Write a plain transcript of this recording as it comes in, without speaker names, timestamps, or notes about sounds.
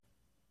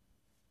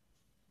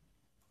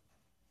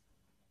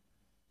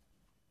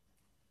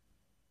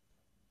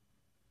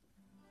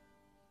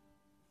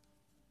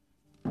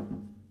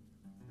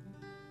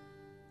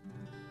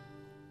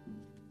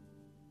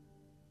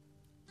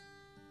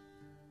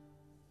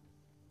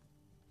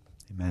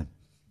Amen.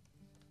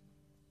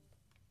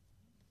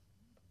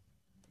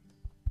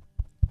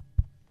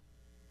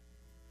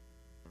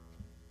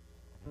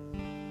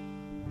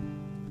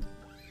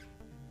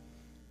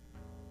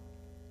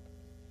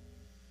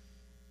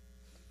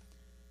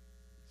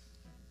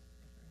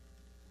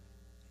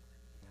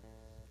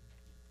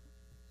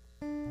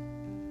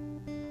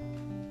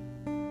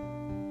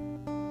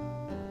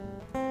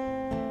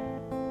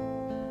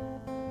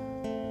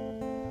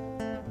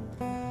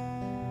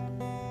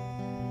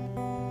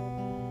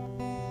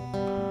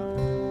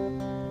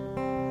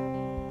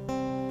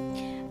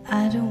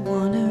 I don't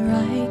want to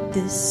write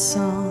this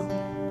song.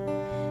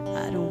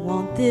 I don't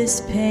want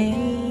this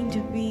pain to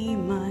be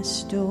my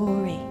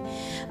story.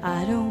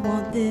 I don't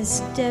want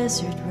this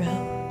desert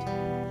road.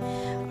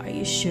 Are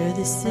you sure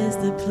this is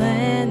the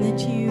plan that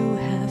you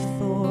have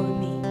for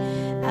me?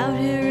 Out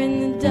here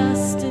in the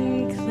dust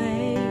and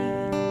clay.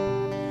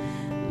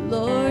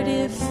 Lord,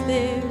 if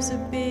there's a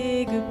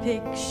bigger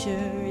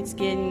picture, it's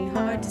getting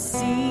hard to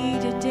see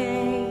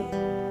today.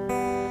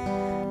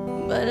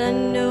 But I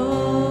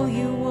know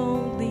you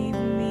won't leave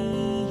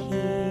me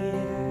here.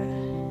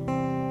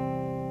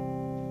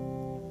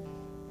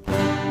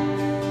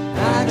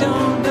 I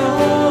don't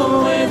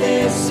know where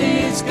this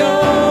is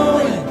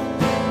going,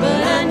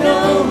 but I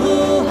know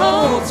who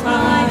holds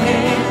my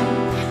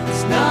hand.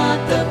 It's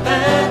not the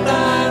path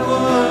I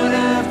would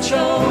have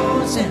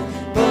chosen,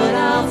 but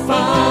I'll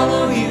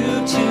follow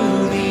you to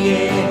the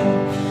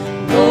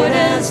end. Lord,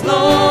 as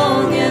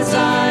long as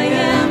I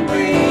am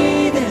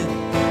breathing,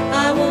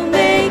 I will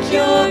make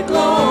your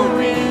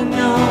glory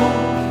known.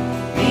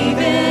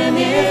 Even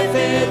if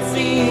it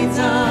seems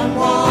I'm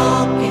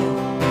walking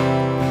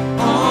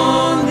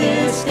on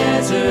this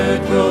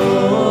desert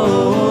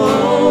road.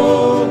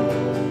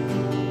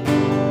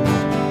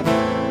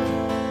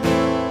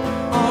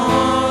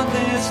 On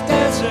this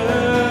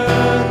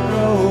desert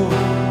road.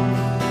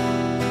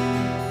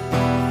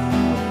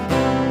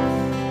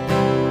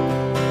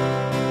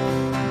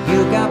 You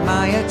got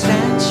my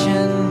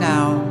attention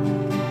now.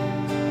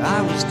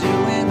 I was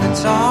doing the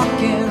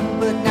talking,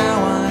 but now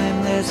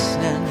I'm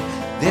listening.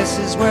 This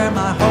is where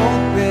my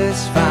hope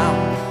is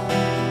found.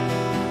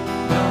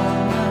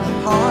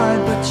 It's hard,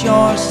 but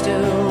you're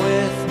still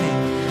with me.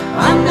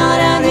 I'm not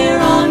out here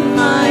on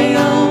my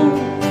own.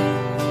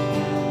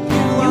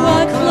 You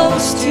are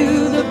close to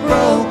the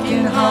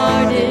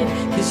broken-hearted,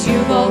 'cause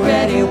you've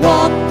already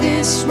walked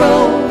this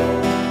road.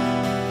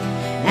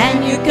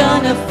 And you're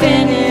gonna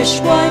finish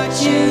what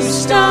you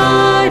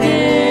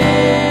started.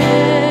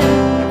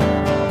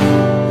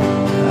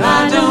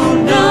 I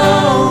don't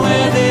know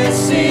where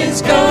this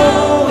is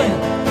going,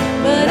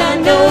 but I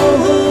know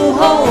who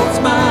holds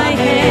my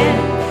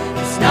hand.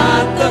 It's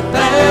not the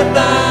path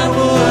I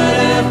would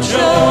have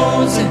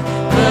chosen,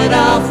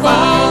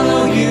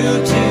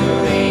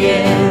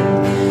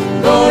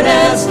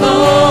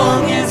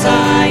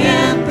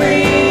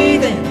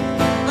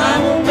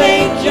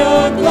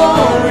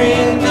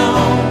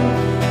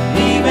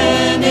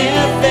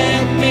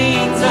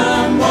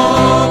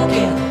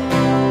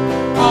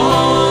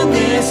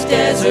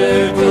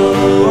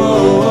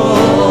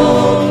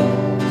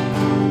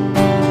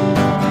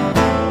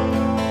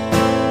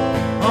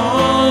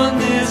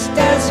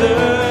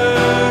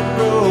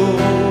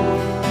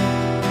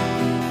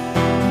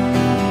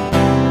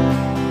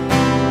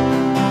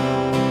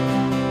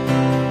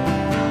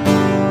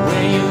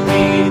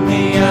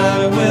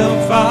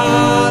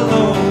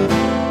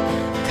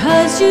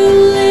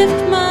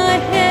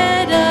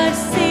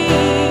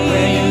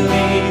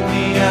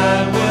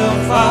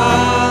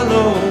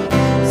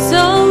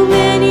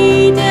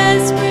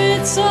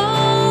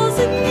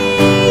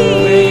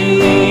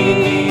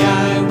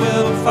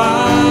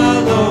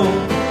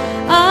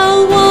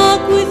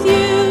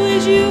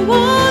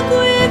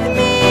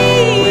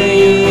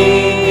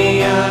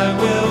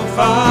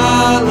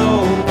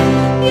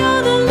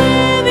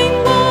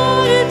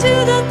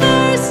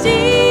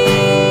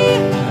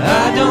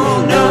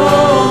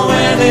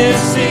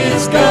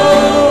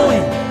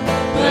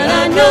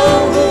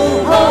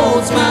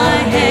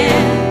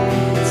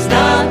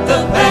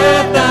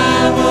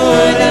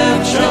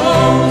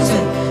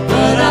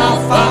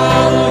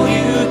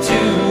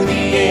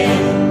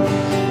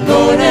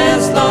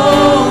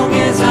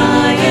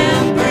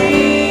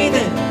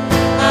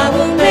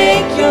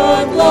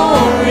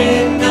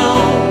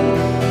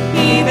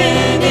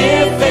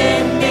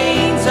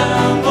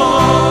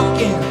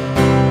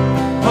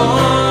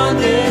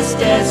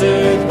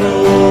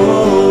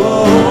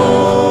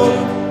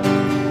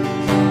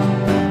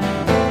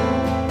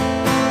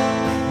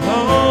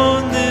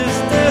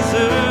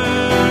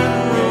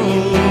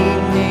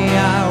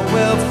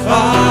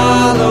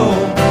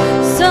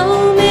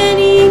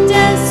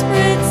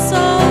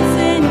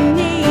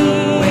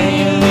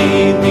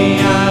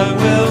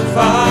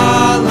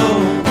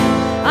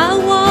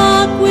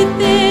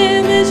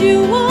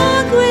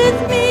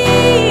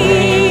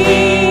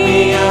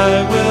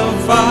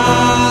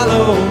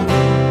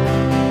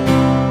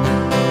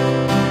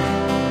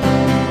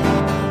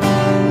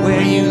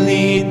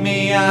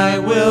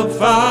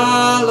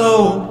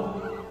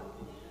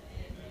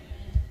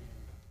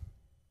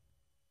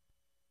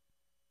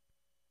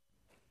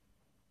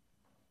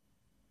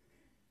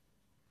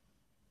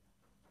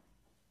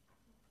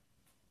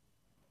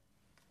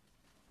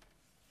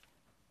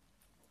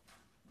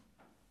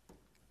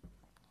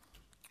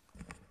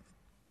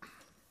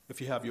 If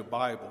you have your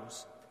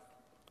Bibles,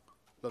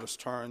 let us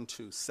turn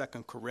to 2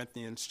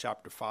 Corinthians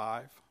chapter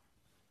 5.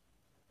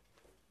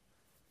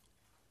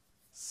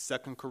 2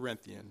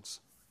 Corinthians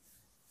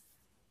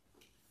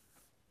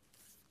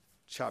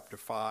chapter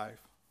 5.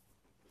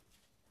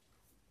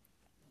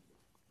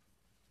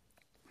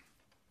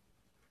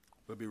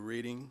 We'll be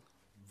reading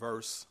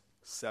verse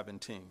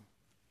 17.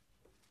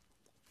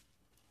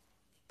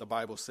 The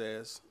Bible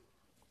says,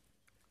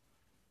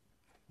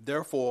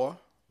 "Therefore,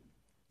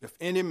 if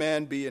any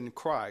man be in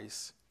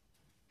Christ,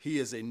 he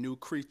is a new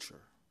creature.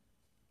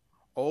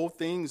 Old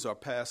things are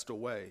passed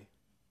away.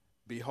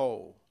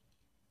 Behold,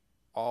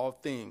 all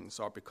things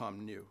are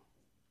become new."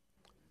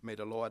 May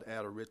the Lord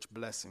add a rich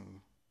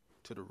blessing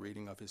to the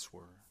reading of his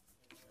word.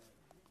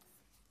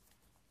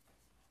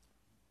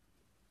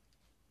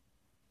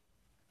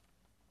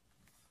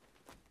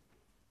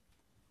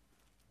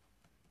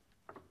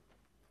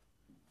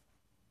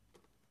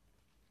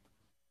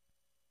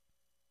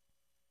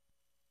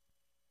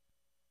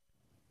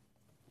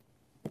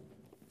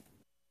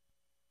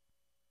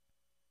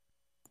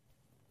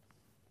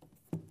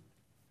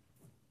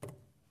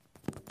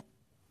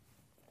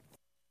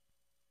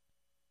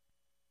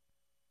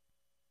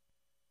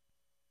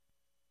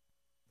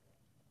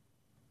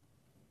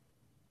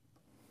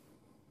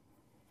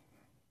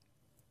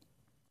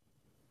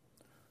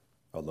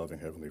 Our loving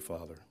Heavenly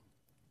Father,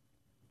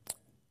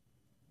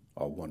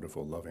 our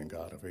wonderful, loving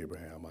God of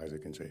Abraham,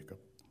 Isaac, and Jacob.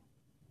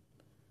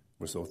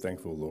 We're so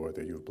thankful, Lord,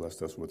 that you've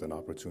blessed us with an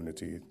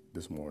opportunity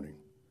this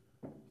morning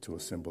to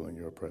assemble in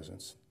your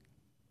presence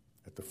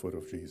at the foot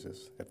of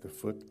Jesus, at the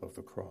foot of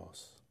the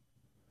cross.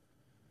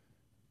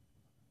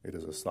 It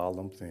is a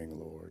solemn thing,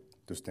 Lord,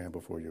 to stand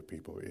before your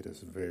people. It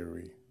is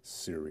very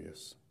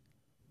serious.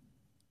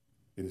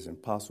 It is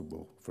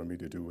impossible for me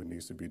to do what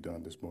needs to be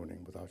done this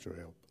morning without your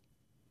help.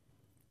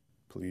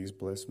 Please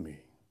bless me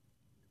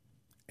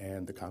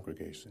and the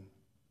congregation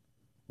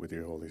with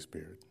your Holy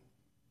Spirit.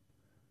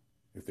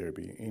 If there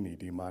be any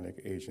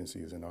demonic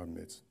agencies in our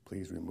midst,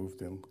 please remove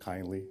them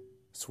kindly,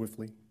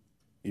 swiftly,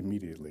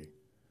 immediately,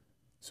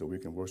 so we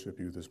can worship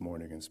you this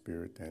morning in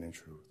spirit and in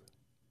truth.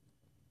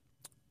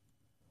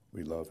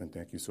 We love and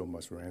thank you so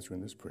much for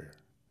answering this prayer.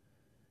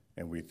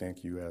 And we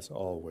thank you as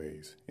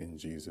always in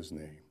Jesus'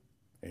 name.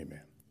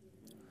 Amen.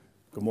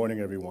 Good morning,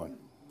 everyone.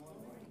 Good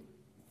morning.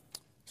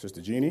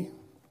 Sister Jeannie.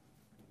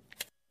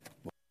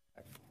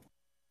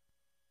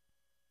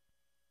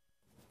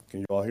 Can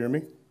you all hear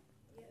me?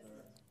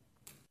 Yes.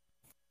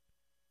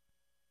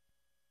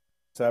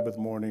 Sabbath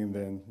morning,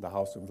 then the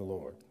house of the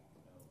Lord.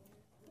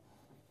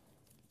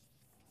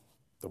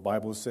 The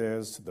Bible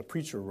says, the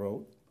preacher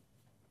wrote,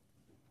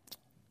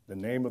 "The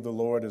name of the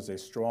Lord is a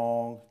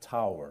strong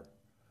tower.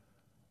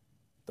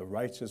 The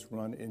righteous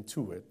run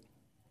into it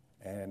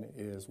and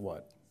is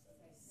what?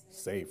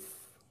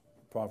 Safe.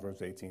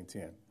 Proverbs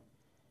 18:10.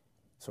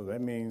 So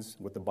that means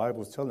what the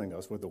Bible is telling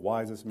us, what the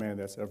wisest man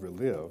that's ever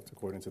lived,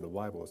 according to the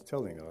Bible, is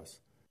telling us,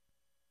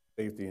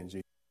 safety in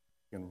Jesus.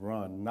 We can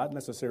run, not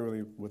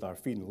necessarily with our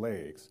feet and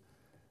legs,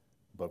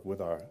 but with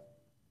our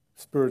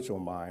spiritual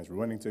minds,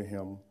 running to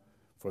him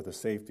for the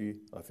safety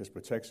of his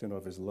protection,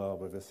 of his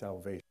love, of his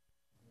salvation.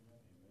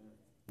 Amen.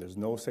 There's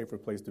no safer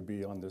place to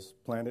be on this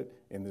planet,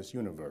 in this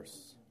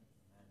universe.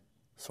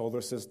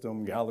 Solar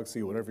system,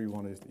 galaxy, whatever you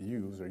want to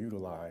use or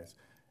utilize,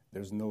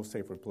 there's no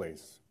safer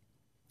place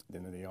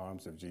than in the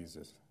arms of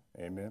Jesus.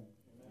 Amen?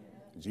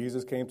 Amen.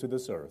 Jesus came to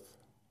this earth.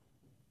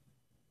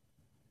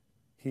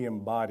 He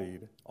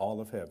embodied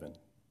all of heaven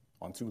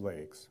on two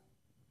legs.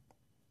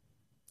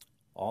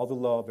 All the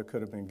love that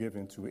could have been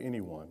given to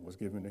anyone was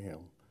given to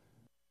him.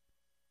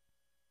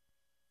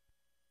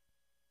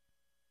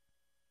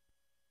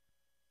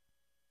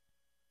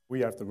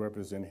 We have to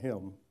represent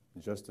him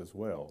just as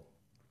well.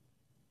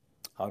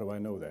 How do I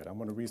know that? I'm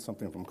going to read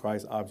something from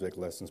Christ's Object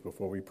Lessons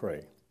before we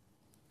pray.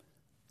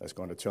 That's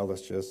going to tell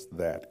us just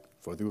that.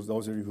 For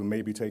those of you who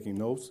may be taking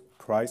notes,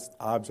 Christ's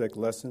Object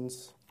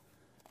Lessons,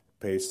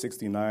 page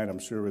 69. I'm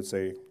sure it's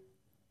a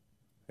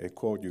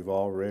quote you've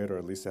all read or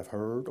at least have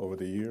heard over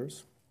the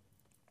years.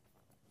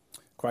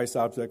 Christ's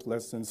Object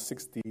Lessons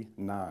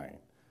 69.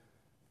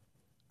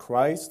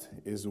 Christ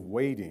is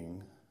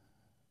waiting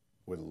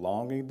with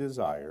longing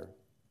desire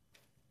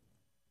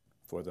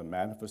for the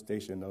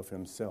manifestation of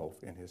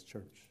himself in his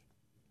church.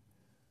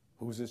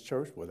 Who's his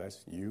church? Well,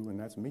 that's you and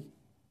that's me.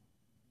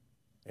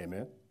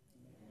 Amen?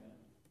 Amen.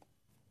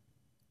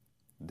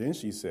 Then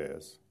she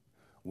says,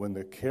 when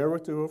the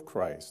character of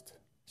Christ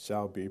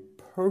shall be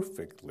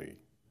perfectly,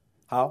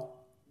 how?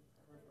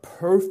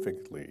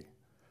 Perfectly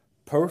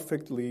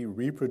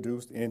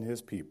reproduced in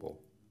his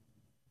people,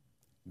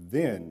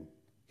 then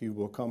he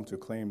will come to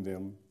claim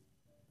them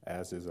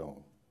as his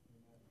own.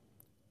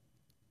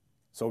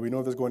 So we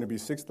know there's going to be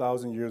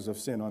 6,000 years of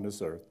sin on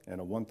this earth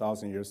and a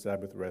 1,000-year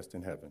Sabbath rest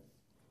in heaven.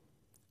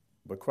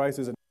 But Christ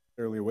isn't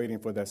necessarily waiting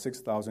for that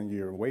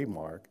 6,000-year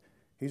waymark.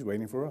 He's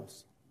waiting for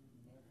us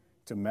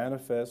to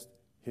manifest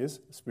his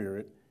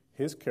spirit,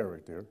 his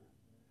character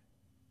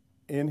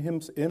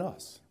in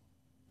us.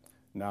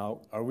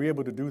 Now, are we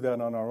able to do that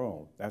on our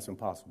own? That's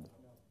impossible.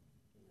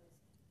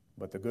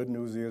 But the good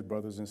news is,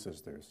 brothers and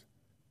sisters,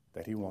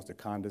 that he wants to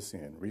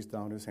condescend, reach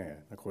down his hand,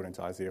 according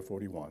to Isaiah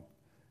 41,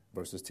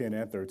 verses 10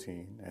 and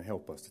 13, and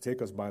help us, to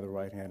take us by the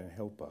right hand and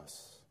help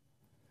us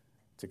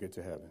to get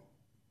to heaven.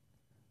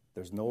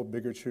 There's no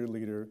bigger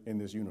cheerleader in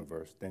this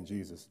universe than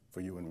Jesus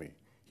for you and me.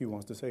 He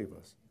wants to save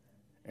us.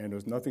 And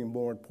there's nothing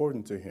more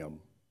important to him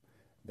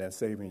than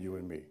saving you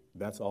and me.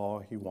 That's all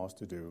he wants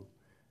to do.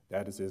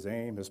 That is his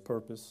aim, his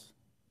purpose,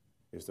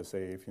 is to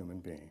save human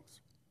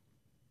beings.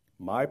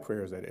 My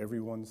prayer is that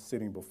everyone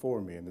sitting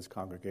before me in this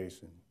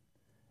congregation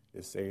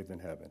is saved in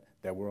heaven,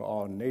 that we're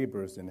all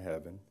neighbors in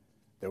heaven,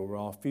 that we're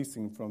all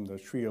feasting from the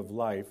tree of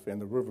life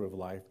and the river of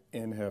life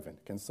in heaven.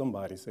 Can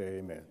somebody say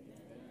amen? Amen.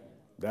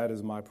 That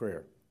is my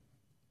prayer.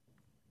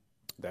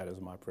 That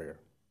is my prayer.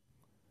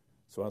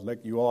 So I'd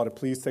like you all to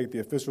please take the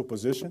official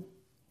position.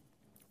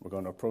 We're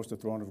going to approach the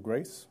throne of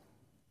grace,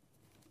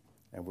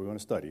 and we're going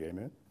to study.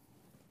 Amen.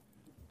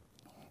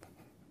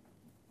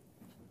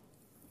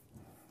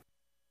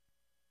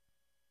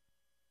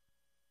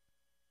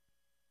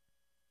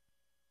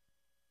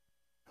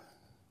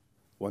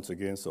 Once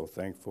again, so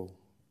thankful.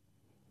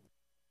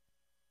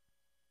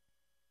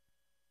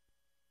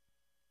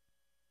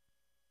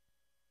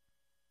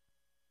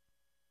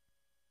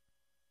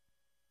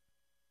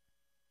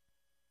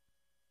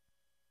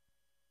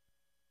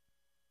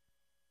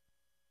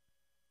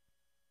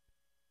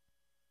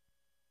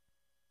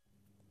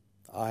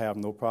 I have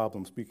no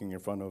problem speaking in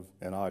front of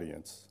an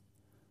audience,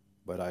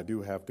 but I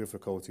do have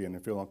difficulty and I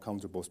feel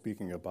uncomfortable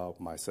speaking about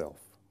myself.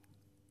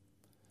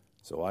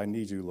 So I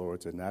need you,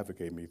 Lord, to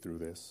navigate me through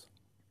this.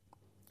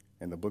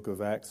 In the book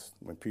of Acts,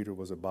 when Peter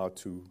was about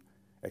to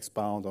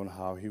expound on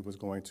how he was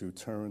going to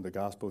turn the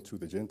gospel to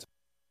the Gentiles,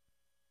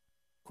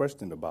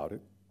 questioned about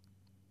it,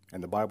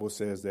 and the Bible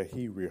says that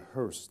he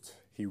rehearsed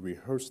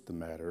the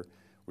matter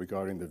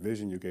regarding the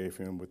vision you gave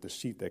him with the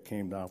sheet that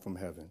came down from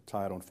heaven,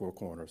 tied on four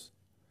corners.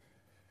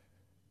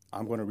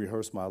 I'm going to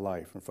rehearse my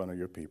life in front of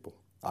your people.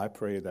 I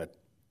pray that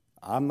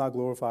I'm not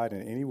glorified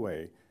in any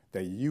way,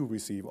 that you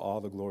receive all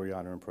the glory,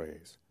 honor, and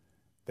praise,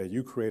 that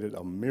you created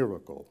a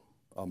miracle,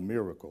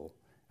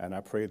 and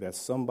I pray that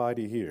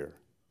somebody here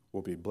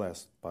will be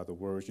blessed by the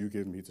words you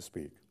give me to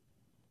speak.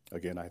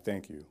 Again, I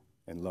thank you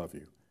and love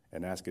you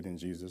and ask it in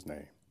Jesus'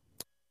 name.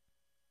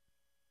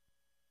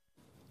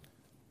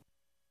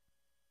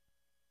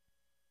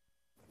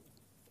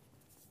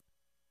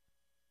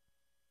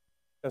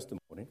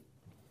 Testimony.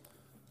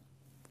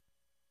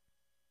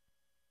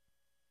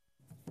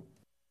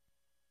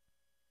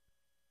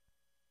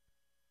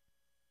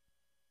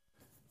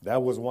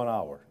 That was 1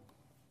 hour.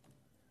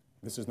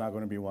 This is not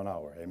going to be 1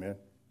 hour. Amen.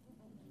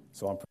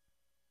 So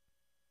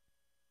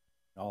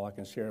all I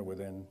can share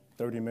within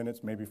 30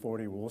 minutes, maybe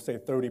 40, we'll say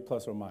 30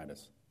 plus or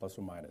minus.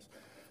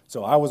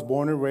 So I was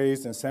born and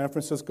raised in San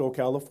Francisco,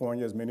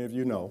 California, as many of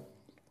you know.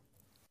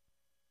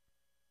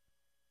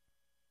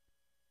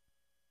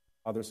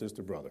 Father,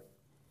 sister, brother.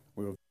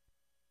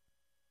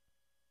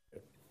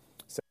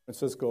 San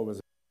Francisco is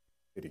a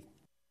city.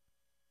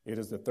 It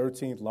is the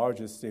 13th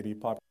largest city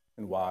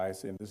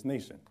population-wise in this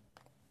nation.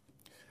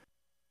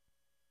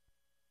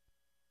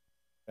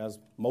 As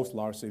most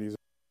large cities,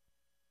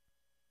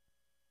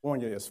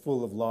 California is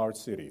full of large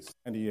cities.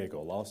 San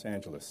Diego, Los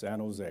Angeles, San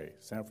Jose,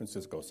 San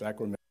Francisco,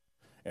 Sacramento,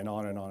 and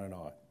on and on and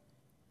on.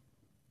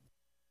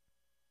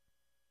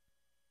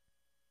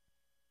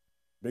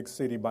 Big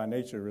city by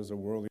nature is a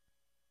worldly.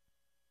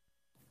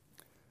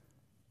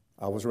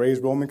 I was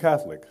raised Roman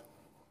Catholic.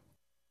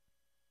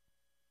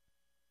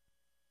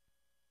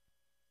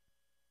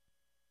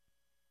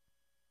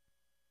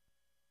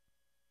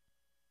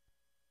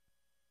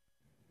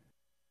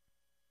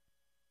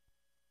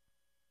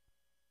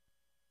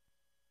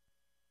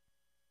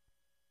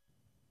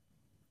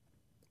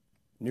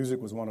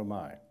 Music was one of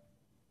mine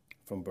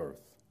from birth.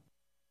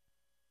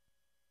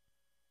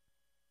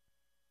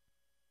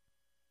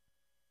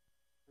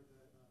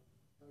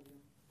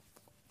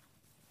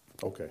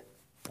 Okay,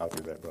 I'll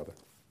do that, brother.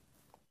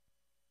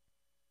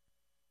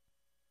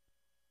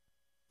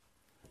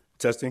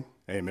 Testing?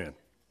 Amen.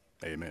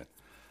 Amen.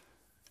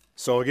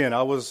 So again,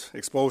 I was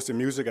exposed to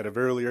music at a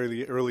very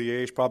early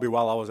age, probably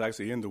while I was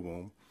actually in the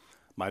womb.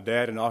 My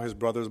dad and all his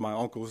brothers, my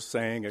uncles,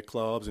 sang at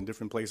clubs and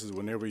different places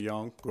when they were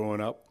young,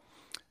 growing up.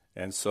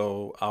 And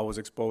so I was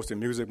exposed to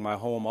music. My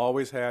home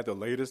always had the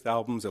latest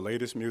albums, the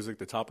latest music,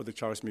 the top of the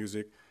charts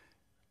music,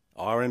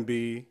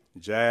 R&B,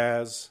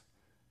 jazz.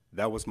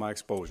 That was my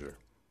exposure.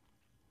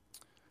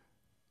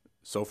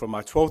 So for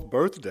my 12th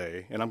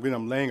birthday, and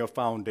I'm laying a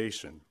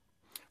foundation.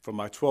 For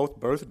my 12th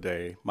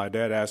birthday, my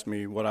dad asked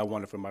me what I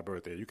wanted for my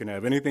birthday. You can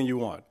have anything you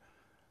want.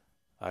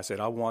 I said,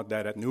 I want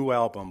that new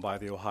album by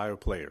the Ohio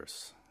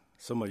Players.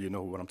 Some of you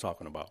know what I'm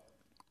talking about.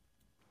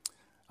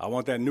 I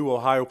want that new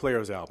Ohio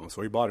Players album,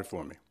 so he bought it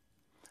for me.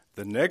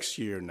 The next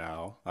year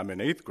now, I'm in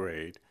 8th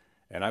grade,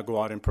 and I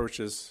go out and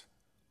purchase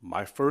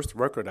my first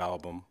record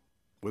album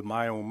with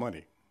my own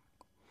money.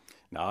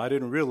 Now, I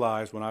didn't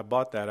realize when I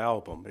bought that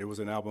album, it was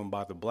an album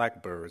by the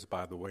Blackbirds,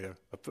 by the way,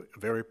 a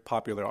very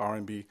popular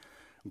R&B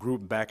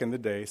group back in the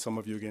day. Some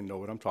of you again know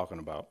what I'm talking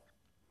about.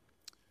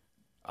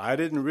 I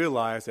didn't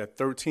realize at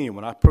 13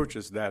 when I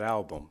purchased that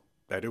album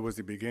that it was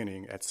the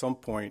beginning. At some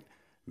point,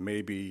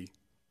 maybe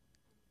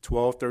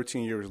 12,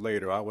 13 years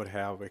later, I would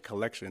have a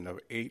collection of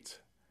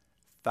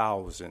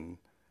 8,000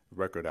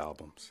 record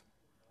albums.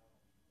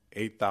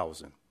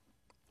 8,000.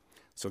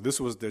 So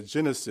this was the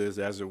genesis,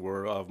 as it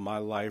were, of my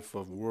life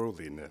of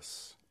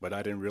worldliness. But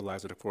I didn't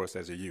realize it, of course,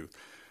 as a youth.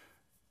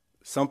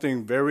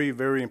 Something very,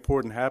 very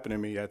important happened to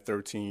me at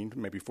 13,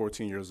 maybe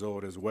 14 years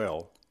old as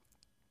well.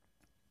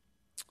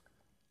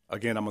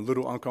 Again, I'm a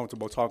little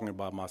uncomfortable talking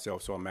about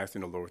myself, so I'm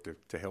asking the Lord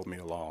to help me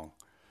along.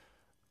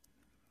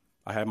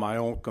 I had my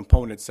own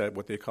component set,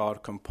 what they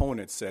called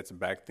component sets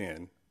back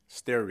then,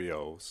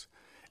 stereos.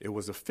 It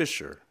was a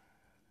Fisher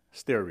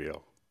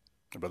stereo.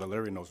 Brother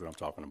Larry knows what I'm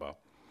talking about.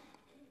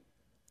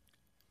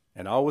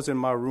 And I was in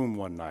my room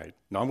one night.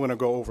 Now I'm going to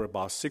go over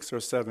about 6 or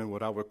 7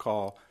 what I would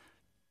call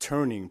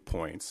turning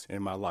points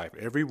in my life.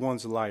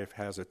 Everyone's life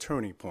has a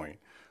turning point.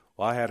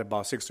 Well, I had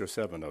about 6 or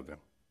 7 of them,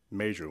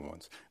 major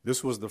ones.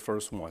 This was the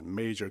first one,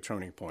 major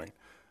turning point.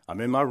 I'm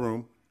in my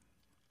room.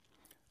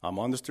 I'm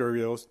on the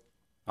stereos.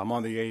 I'm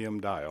on the AM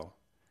dial.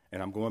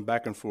 And I'm going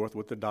back and forth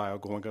with the dial,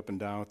 going up and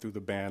down through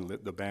the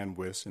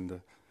bandwidths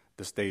and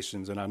the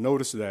stations. And I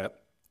noticed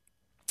that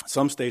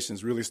some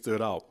stations really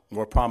stood out,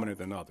 more prominent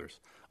than others.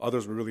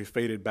 Others were really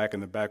faded back in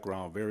the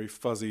background, very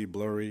fuzzy,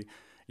 blurry.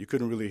 You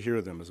couldn't really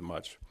hear them as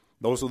much.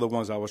 Those are the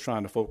ones I was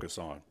trying to focus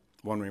on,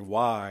 wondering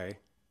why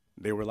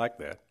they were like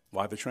that,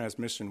 why the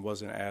transmission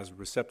wasn't as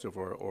receptive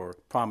or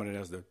prominent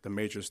as the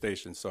major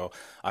stations. So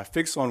I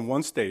fix on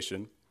one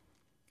station,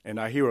 and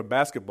I hear a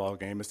basketball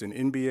game. It's an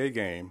NBA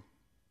game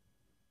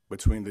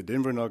between the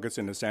Denver Nuggets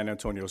and the San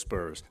Antonio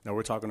Spurs. Now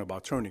we're talking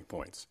about turning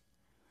points.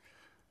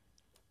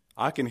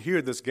 I can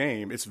hear this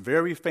game. It's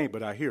very faint,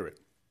 but I hear it.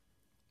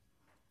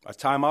 A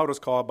timeout is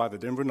called by the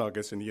Denver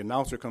Nuggets, and the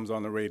announcer comes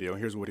on the radio,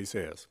 and here's what he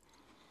says.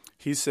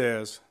 He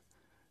says,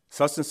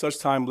 such and such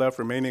time left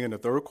remaining in the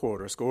third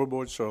quarter.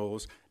 Scoreboard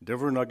shows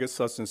Denver Nuggets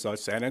such and such,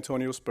 San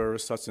Antonio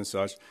Spurs such and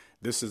such.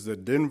 This is the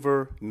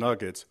Denver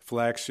Nuggets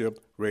flagship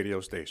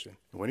radio station.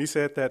 When he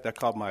said that, that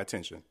caught my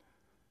attention.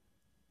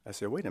 I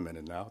said, wait a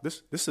minute now.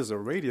 This is a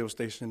radio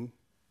station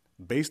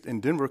based in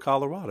Denver,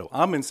 Colorado.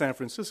 I'm in San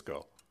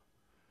Francisco.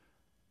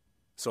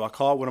 So I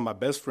called one of my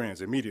best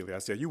friends immediately. I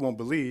said, you won't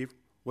believe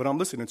what I'm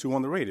listening to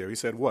on the radio. He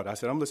said, what? I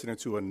said, I'm listening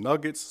to a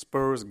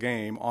Nuggets-Spurs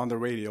game on the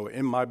radio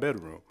in my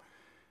bedroom.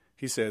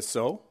 He said,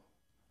 so?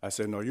 I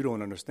said, no, you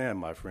don't understand,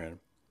 my friend.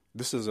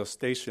 This is a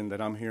station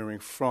that I'm hearing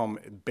from,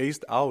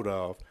 based out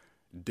of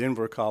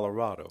Denver,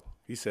 Colorado.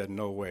 He said,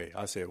 no way.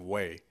 I said,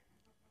 way.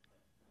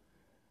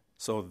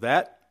 So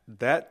that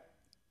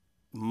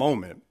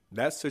moment,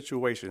 that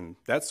situation,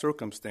 that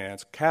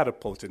circumstance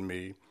catapulted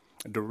me,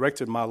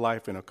 directed my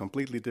life in a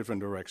completely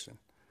different direction.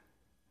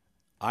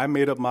 I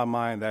made up my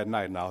mind that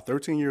night. Now,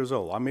 13 years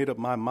old, I made up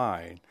my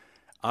mind.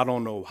 I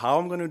don't know how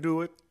I'm going to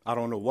do it. I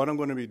don't know what I'm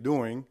going to be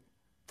doing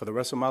for the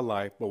rest of my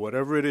life, but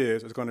whatever it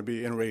is, it's going to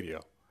be in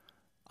radio.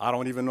 I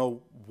don't even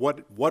know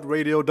what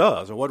radio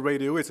does or what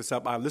radio is,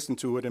 except I listen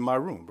to it in my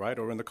room, right,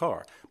 or in the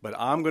car. But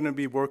I'm going to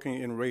be working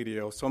in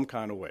radio some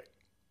kind of way.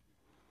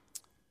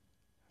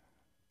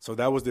 So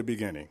that was the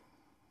beginning.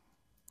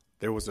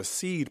 There was a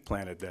seed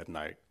planted that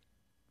night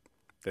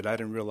that I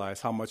didn't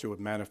realize how much it would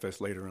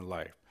manifest later in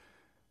life.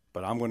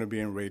 But I'm going to be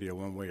in radio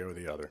one way or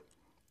the other.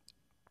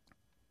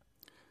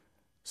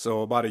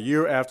 So about a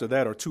year after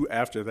that, or 2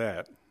 after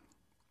that,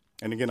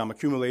 and again, I'm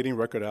accumulating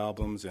record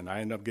albums, and I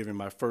ended up giving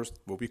my first,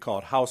 what we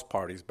called house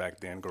parties back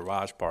then,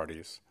 garage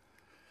parties.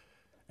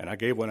 And I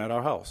gave one at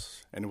our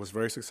house, and it was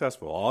very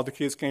successful. All the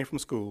kids came from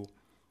school.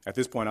 At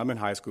this point, I'm in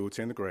high school,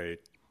 10th grade,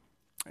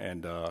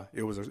 and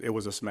it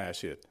was a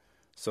smash hit.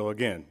 So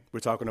again, we're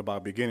talking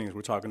about beginnings.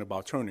 We're talking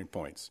about turning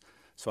points.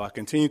 So I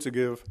continued to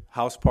give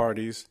house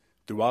parties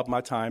throughout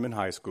my time in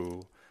high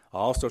school. I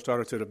also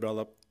started to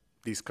develop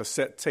these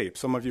cassette tapes.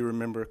 Some of you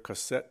remember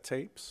cassette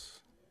tapes?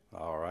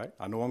 All right.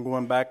 I know I'm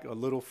going back a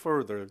little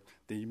further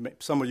than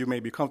some of you may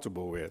be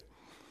comfortable with.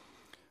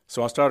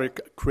 So I started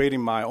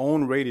creating my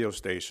own radio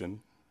station,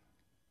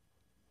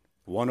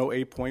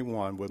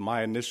 108.1, with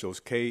my initials,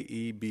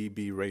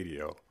 KEBB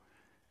Radio.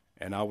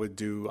 And I would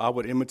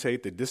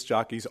imitate the disc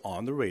jockeys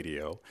on the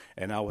radio,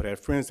 and I would have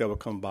friends that would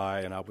come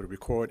by, and I would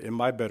record in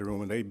my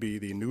bedroom, and they'd be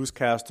the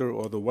newscaster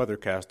or the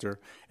weathercaster,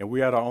 and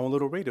we had our own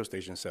little radio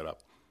station set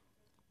up.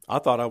 I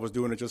thought I was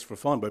doing it just for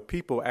fun, but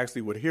people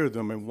actually would hear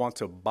them and want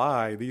to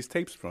buy these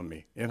tapes from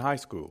me in high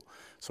school.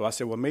 So I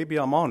said, well, maybe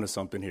I'm on to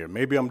something here.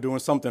 Maybe I'm doing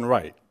something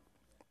right.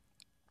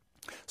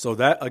 So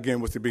that,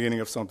 again, was the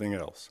beginning of something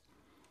else.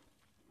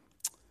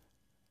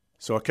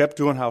 So I kept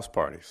doing house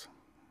parties.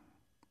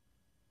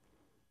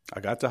 I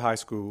got to high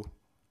school.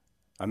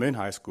 I'm in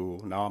high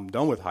school. Now I'm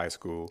done with high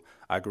school.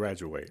 I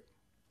graduate.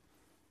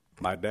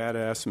 My dad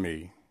asked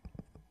me,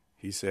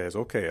 he says,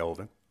 okay,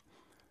 Elvin,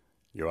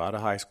 you're out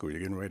of high school. You're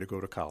getting ready to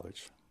go to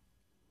college.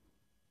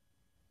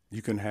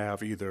 You can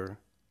have either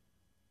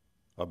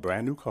a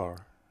brand new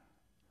car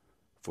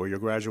for your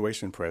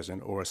graduation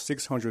present or a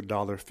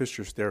 $600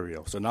 Fisher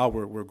stereo. So now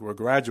we're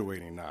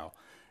graduating now.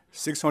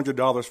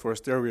 $600 for a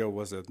stereo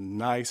was a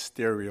nice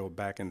stereo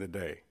back in the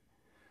day.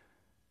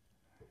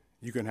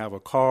 You can have a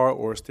car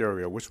or a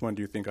stereo. Which one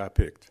do you think I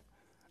picked?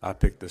 I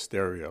picked the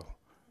stereo.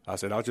 I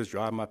said, I'll just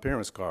drive my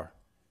parents' car.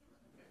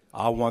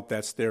 I want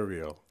that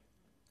stereo.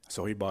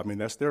 So he bought me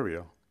that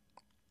stereo.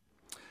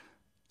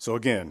 So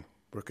again,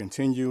 we're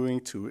continuing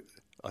to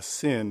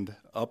ascend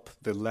up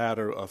the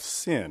ladder of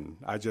sin.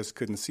 I just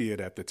couldn't see it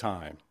at the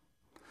time.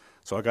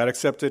 So I got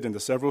accepted into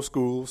several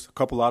schools, a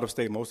couple out of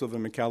state, most of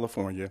them in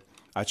California.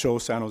 I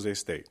chose San Jose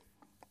State.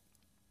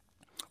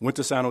 Went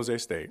to San Jose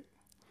State.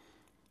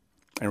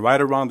 And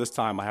right around this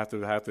time, I have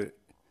to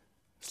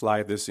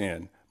slide this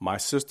in. My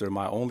sister,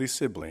 my only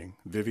sibling,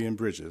 Vivian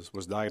Bridges,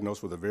 was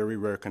diagnosed with a very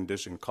rare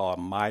condition called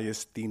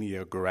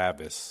myasthenia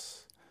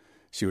gravis.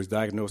 She was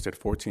diagnosed at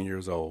 14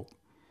 years old.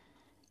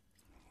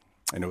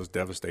 And it was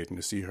devastating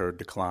to see her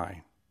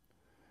decline.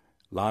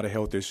 A lot of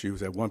health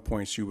issues. At one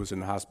point, she was in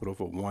the hospital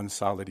for 1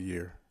 solid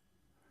year.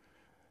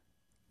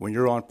 When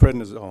you're on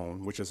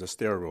prednisone, which is a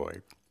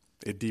steroid,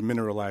 it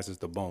demineralizes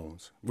the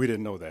bones. We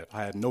didn't know that.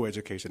 I had no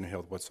education in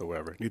health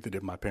whatsoever. Neither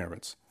did my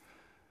parents.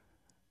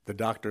 The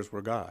doctors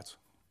were gods.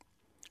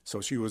 So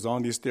she was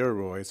on these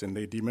steroids, and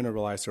they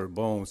demineralized her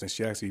bones, and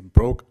she actually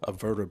broke a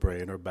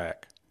vertebrae in her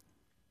back.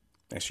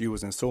 And she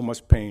was in so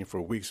much pain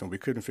for weeks, and we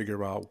couldn't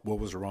figure out what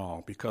was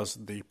wrong because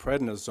the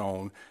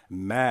prednisone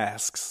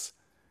masks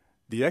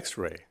the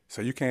x-ray.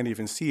 So you can't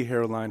even see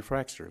hairline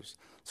fractures.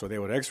 So they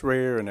would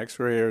x-ray her, and the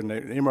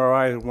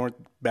MRIs weren't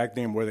back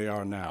then where they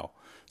are now.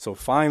 So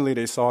finally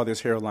they saw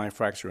this hairline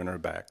fracture in her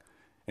back,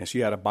 and she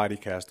had a body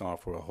cast on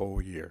for a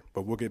whole year.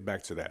 But we'll get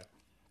back to that.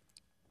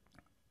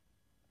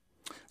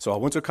 So I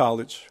went to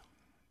college.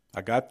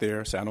 I got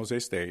there, San Jose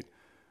State.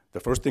 The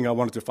first thing I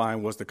wanted to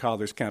find was the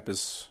college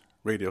campus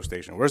radio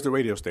station. Where's the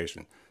radio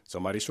station?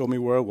 Somebody showed me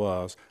where it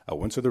was. I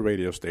went to the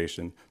radio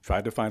station,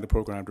 tried to find the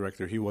program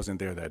director. He wasn't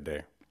there that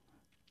day.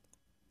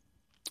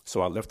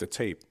 So I left a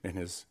tape in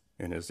his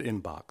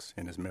inbox,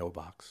 in his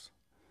mailbox,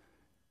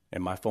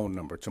 and my phone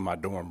number to my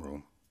dorm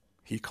room.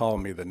 He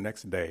called me the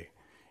next day.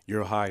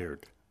 You're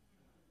hired.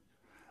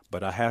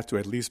 But I have to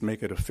at least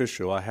make it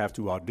official. I have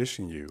to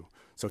audition you.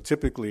 So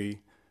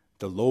typically,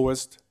 the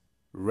lowest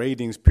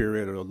ratings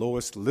period or the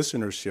lowest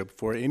listenership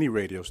for any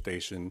radio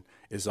station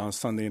is on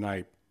Sunday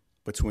night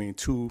between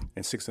 2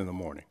 and 6 in the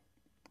morning.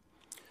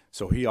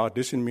 So he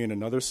auditioned me and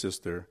another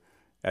sister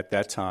at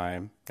that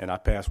time, and I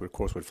passed, of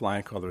course, with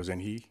flying colors,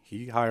 and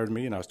he hired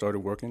me, and I started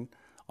working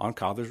on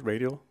college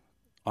radio,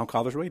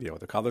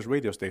 the college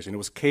radio station. It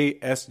was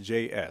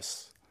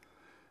KSJS,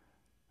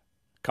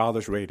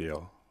 college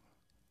radio.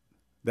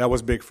 That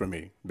was big for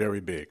me, very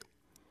big.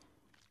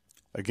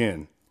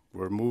 Again,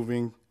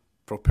 we're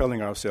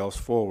propelling ourselves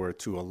forward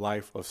to a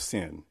life of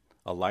sin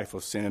and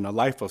a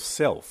life of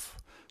self.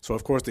 So,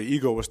 of course, the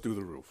ego was through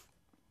the roof.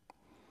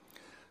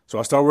 So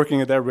I started working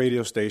at that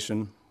radio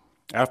station.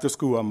 After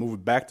school, I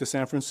moved back to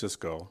San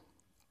Francisco,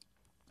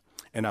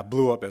 and I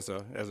blew up as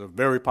a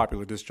very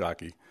popular disc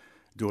jockey,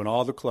 doing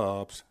all the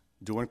clubs,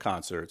 doing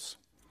concerts.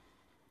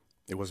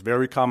 It was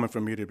very common for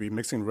me to be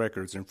mixing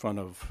records in front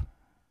of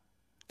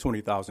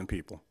 20,000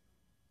 people.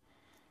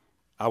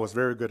 I was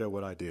very good at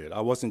what I did.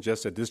 I wasn't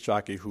just a disc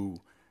jockey who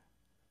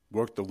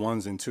worked the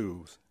ones and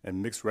twos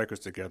and mixed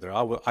records together.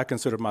 I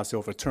considered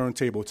myself a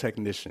turntable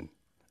technician.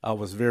 I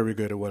was very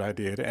good at what I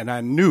did, and I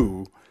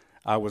knew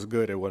I was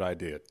good at what I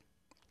did.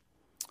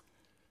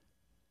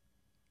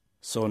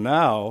 So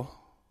now,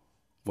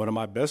 one of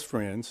my best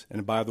friends,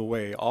 and by the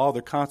way,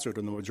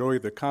 the majority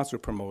of the concert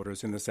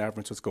promoters in the San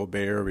Francisco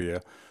Bay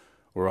Area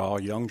were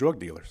all young drug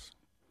dealers.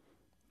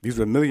 These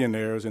were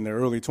millionaires in their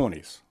early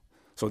 20s.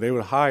 So they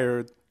would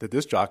hire the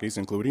disc jockeys,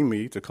 including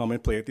me, to come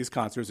and play at these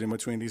concerts in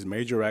between these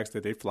major acts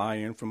that they fly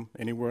in from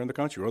anywhere in the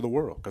country or the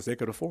world because they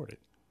could afford it.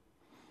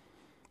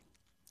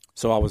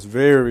 So I was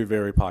very,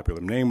 very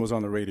popular. My name was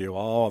on the radio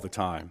all the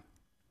time.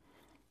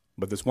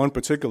 But this one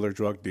particular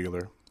drug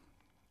dealer,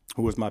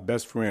 who was my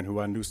best friend, who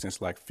I knew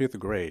since like 5th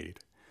grade,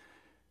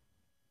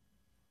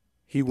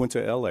 he went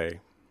to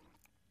L.A.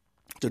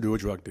 to do a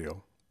drug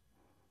deal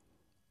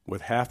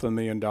with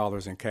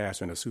 $500,000 in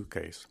cash in a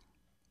suitcase.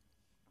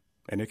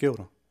 And they killed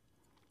him.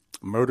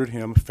 Murdered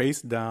him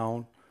face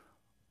down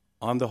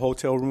on the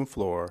hotel room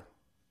floor.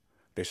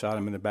 They shot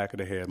him in the back of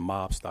the head,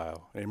 mob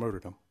style. They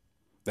murdered him.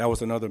 That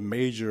was another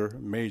major,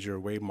 major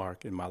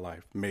waymark in my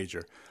life.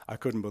 Major. I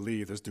couldn't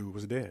believe this dude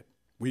was dead.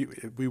 We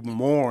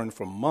mourned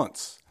for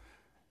months.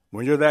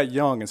 When you're that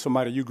young and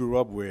somebody you grew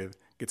up with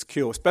gets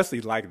killed,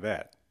 especially like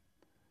that,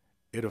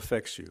 it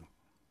affects you.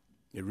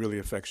 It really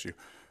affects you.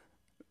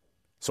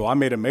 So I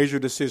made a major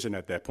decision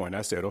at that point.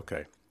 I said,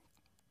 okay,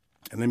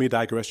 and let me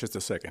digress just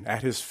a second.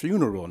 At his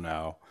funeral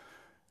now,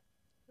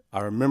 I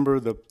remember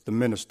the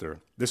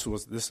minister. This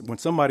when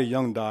somebody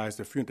young dies,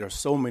 there are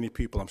so many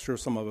people. I'm sure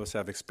some of us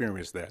have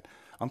experienced that.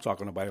 I'm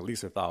talking about at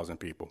least 1,000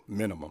 people,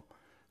 minimum.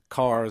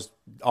 Cars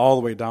all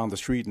the way down the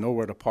street,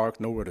 nowhere to park,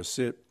 nowhere to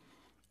sit.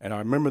 And I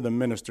remember the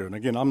minister, and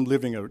again, I'm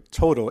living a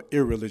total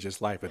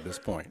irreligious life at this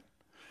point.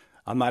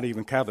 I'm not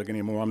even Catholic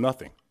anymore. I'm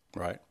nothing,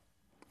 right?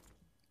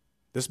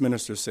 This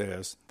minister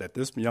says that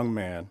this young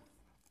man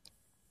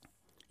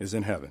is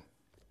in heaven.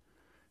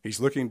 He's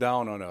looking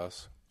down on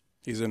us.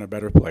 He's in a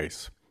better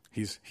place.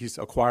 He's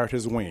acquired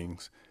his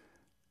wings,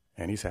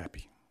 and he's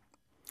happy.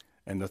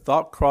 And the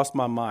thought crossed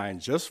my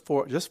mind just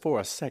for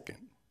a second,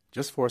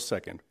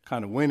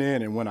 kind of went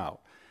in and went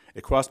out.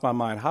 It crossed my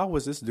mind, how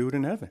was this dude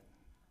in heaven?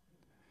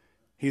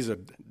 He's a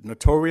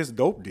notorious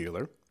dope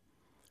dealer.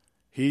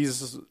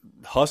 He's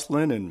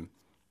hustling and,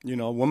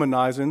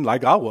 womanizing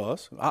like I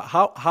was.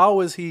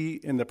 How is he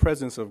in the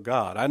presence of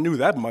God? I knew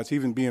that much,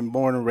 even being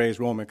born and raised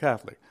Roman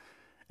Catholic.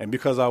 And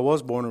because I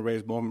was born and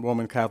raised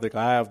Roman Catholic,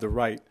 I have the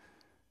right,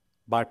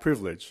 by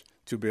privilege,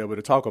 to be able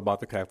to talk about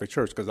the Catholic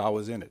Church because I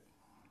was in it.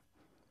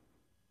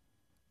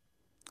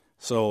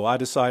 So I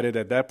decided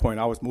at that point,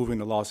 I was moving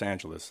to Los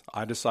Angeles.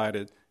 I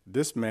decided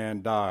this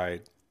man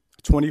died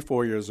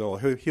 24 years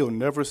old. He'll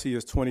never see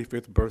his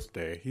 25th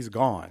birthday. He's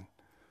gone.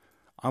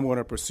 I'm going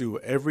to pursue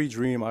every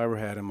dream I ever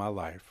had in my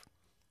life.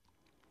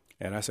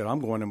 And I said, I'm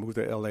going to move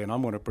to LA and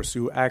I'm going to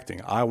pursue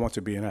acting. I want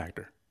to be an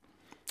actor.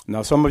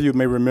 Now, some of you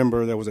may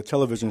remember there was a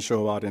television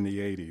show out in the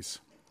 80s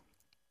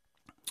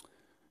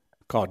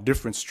called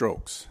Different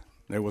Strokes.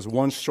 There was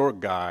one short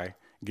guy,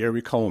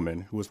 Gary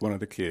Coleman, who was one of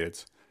the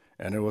kids,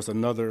 and there was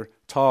another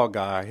tall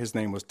guy. His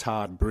name was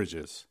Todd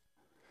Bridges.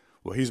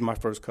 Well, he's my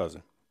first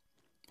cousin.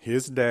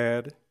 His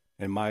dad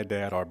and my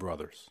dad are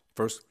brothers.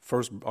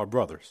 First are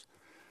brothers.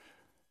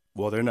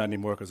 Well, they're not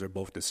anymore because they're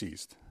both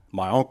deceased.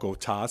 My uncle,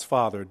 Todd's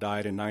father,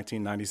 died in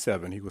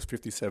 1997. He was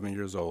 57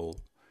 years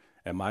old,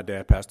 and my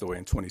dad passed away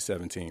in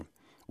 2017.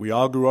 We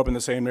all grew up in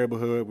the same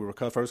neighborhood. We were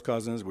first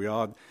cousins. We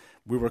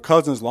were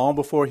cousins long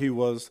before he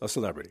was a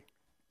celebrity.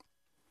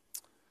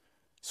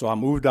 So I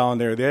moved down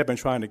there. They had been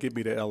trying to get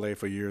me to L.A.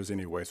 for years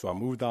anyway, so I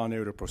moved down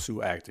there to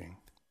pursue acting.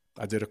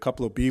 I did a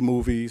couple of B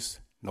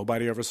movies.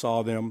 Nobody ever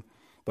saw them,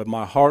 but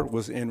my heart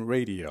was in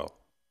radio.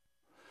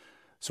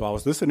 So I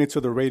was listening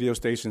to the radio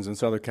stations in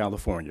Southern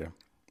California,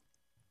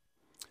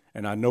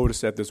 and I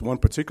noticed that this one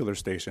particular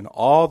station,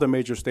 all the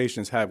major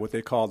stations had what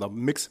they called a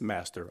mix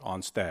master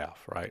on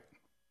staff, right?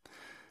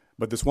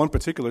 But this one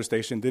particular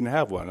station didn't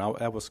have one.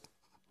 I was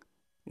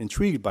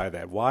intrigued by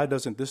that. Why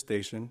doesn't this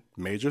station,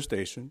 major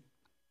station,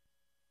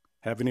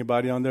 have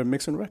anybody on there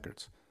mixing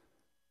records?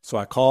 So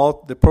I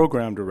called the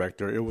program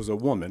director. It was a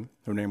woman.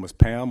 Her name was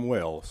Pam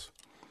Wells.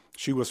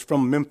 She was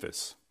from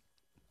Memphis,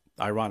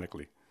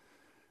 ironically.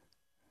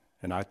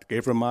 And I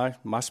gave her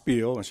my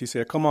spiel, and she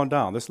said, come on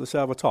down, let's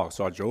have a talk.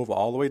 So I drove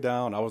all the way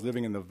down. I was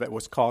living in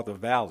what's called the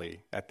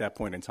Valley at that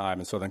point in time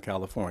in Southern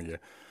California.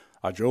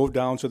 I drove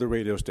down to the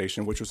radio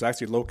station, which was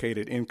actually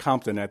located in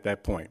Compton at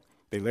that point.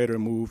 They later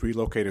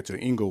relocated to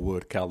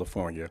Inglewood,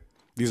 California.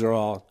 These are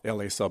all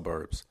L.A.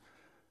 suburbs.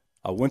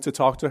 I went to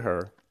talk to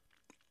her.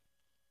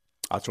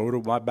 I told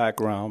her my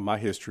background, my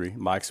history,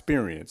 my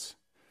experience.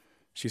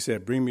 She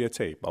said, bring me a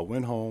tape. I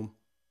went home,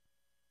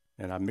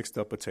 and I mixed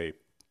up a tape.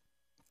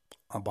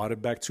 I brought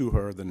it back to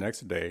her the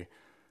next day.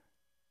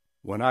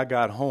 When I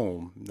got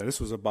home,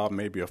 this was about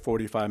maybe a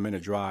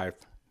 45-minute drive,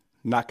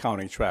 not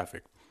counting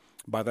traffic.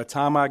 By the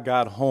time I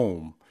got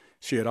home,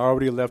 she had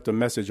already left a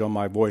message on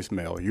my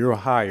voicemail. You're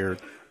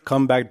hired.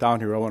 Come back down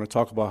here. I want to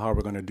talk about how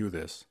we're going to do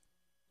this.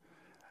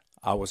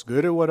 I was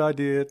good at what I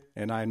did,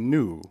 and I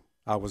knew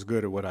I was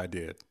good at what I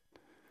did.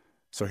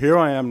 So here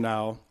I am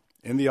now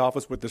in the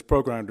office with this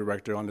program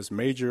director on this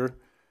major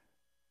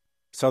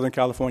Southern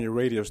California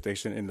radio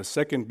station in the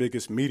second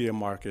biggest media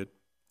market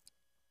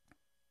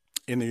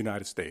in the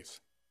United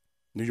States.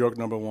 New York,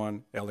 number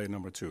 1, LA,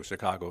 number 2,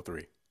 Chicago,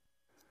 3.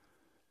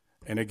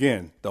 And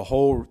again, the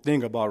whole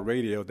thing about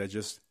radio that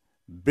just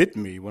bit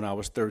me when I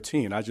was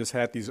 13, I just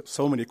had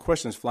so many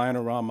questions flying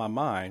around my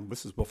mind.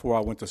 This is before I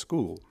went to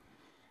school.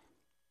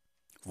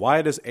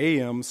 Why does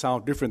AM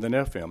sound different than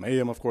FM?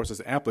 AM, of course,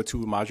 is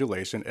amplitude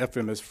modulation.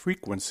 FM is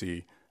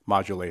frequency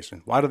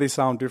modulation. Why do they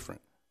sound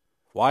different?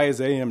 Why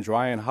is AM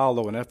dry and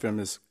hollow and FM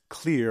is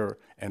clear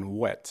and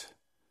wet?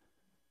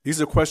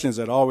 These are questions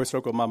that always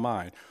circle my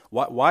mind.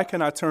 Why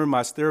can I turn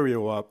my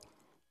stereo up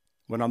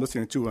when I'm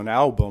listening to an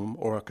album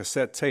or a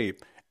cassette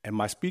tape and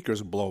my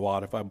speakers blow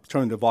out if I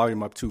turn the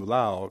volume up too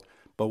loud?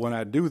 But when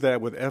I do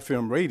that with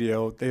FM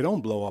radio, they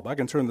don't blow up. I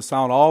can turn the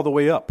sound all the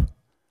way up.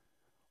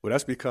 Well,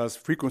 that's because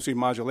frequency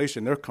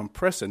modulation, they're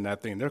compressing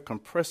that thing. They're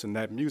compressing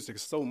that music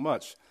so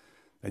much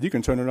that you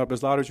can turn it up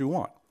as loud as you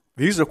want.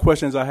 These are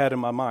questions I had in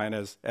my mind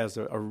as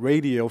a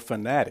radio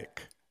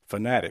fanatic.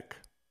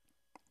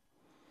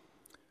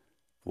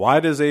 Why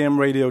does AM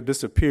radio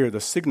disappear, the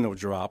signal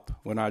drop,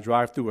 when I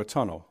drive through a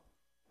tunnel?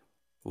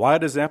 Why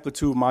does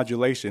amplitude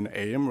modulation,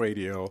 AM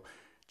radio,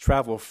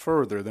 travel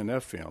further than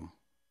FM?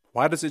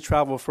 Why does it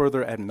travel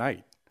further at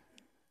night?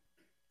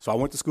 So I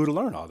went to school to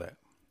learn all that.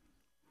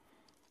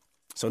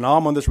 So now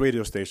I'm on this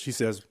radio station. She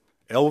says,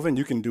 Elvin,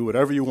 you can do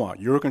whatever you want.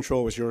 Your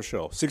control is your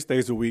show. 6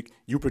 days a week,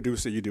 you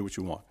produce it, you do what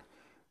you want.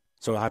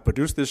 So I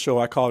produced this show.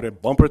 I called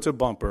it Bumper to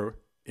Bumper,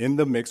 in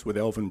the Mix with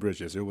Elvin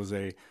Bridges. It was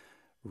a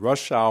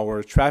rush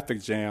hour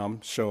traffic jam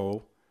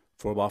show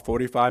for about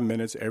 45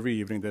 minutes every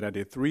evening that I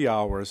did 3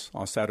 hours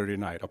on Saturday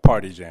night, a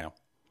party jam.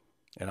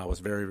 And I was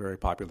very, very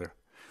popular.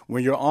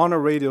 When you're on a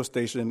radio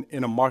station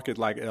in a market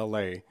like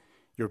LA,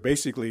 you're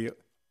basically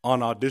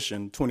on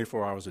audition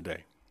 24 hours a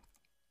day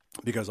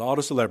because all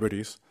the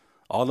celebrities,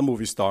 all the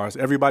movie stars,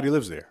 everybody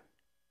lives there.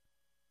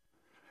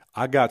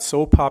 I got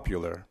so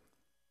popular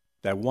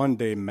that one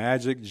day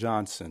Magic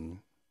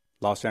Johnson,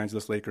 Los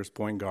Angeles Lakers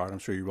point guard, I'm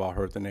sure you've all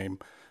heard the name,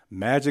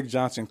 Magic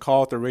Johnson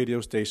called the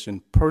radio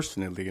station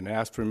personally and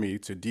asked for me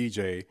to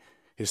DJ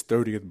his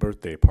 30th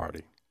birthday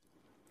party.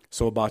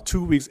 So about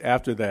 2 weeks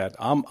after that,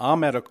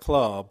 I'm at a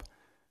club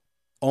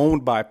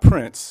owned by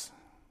Prince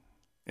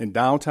in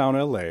downtown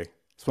L.A.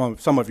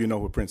 Some of you know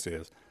who Prince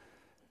is.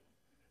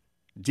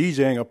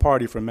 DJing a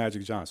party for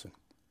Magic Johnson.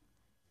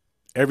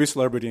 Every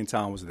celebrity in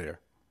town was there.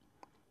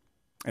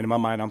 And in my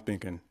mind, I'm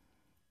thinking,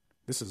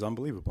 this is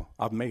unbelievable.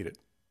 I've made it.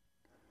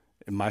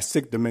 In my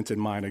sick, demented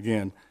mind,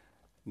 again,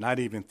 not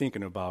even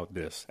thinking about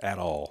this at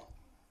all.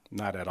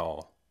 Not at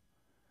all.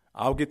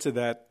 I'll get to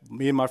that.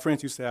 Me and my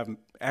friends used to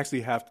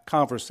actually have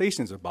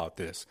conversations about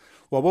this.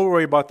 Well, we'll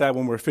worry about that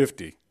when we're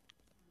 50.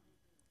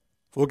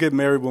 We'll get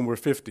married when we're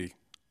 50.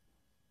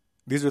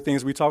 These are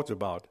things we talked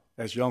about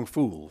as young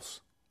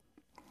fools.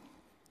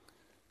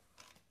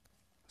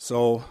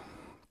 So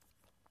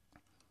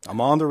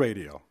I'm on the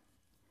radio.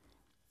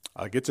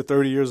 I get to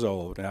 30 years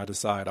old, and I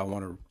decide I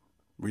want to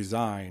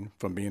resign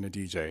from being a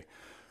DJ.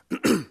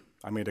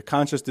 I made a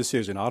conscious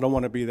decision. I don't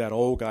want to be that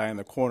old guy in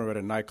the corner at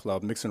a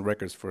nightclub mixing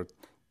records for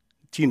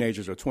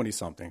teenagers or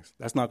 20-somethings.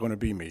 That's not going to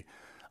be me.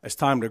 It's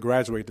time to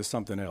graduate to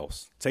something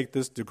else. Take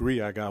this degree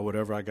I got,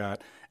 whatever I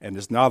got, and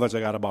this knowledge I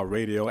got about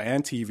radio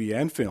and TV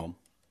and film,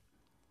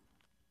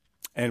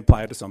 and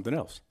apply it to something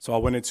else. So I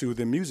went into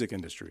the music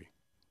industry.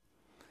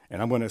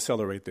 And I'm going to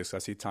accelerate this. I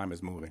see time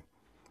is moving.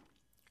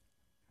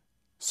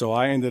 So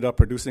I ended up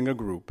producing a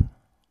group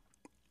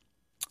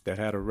that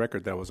had a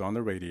record that was on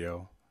the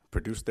radio,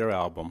 produced their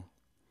album,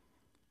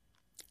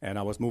 and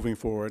I was moving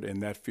forward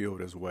in that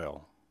field as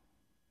well.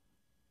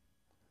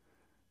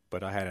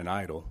 But I had an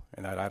idol,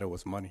 and that idol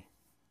was money.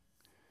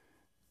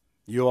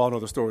 You all know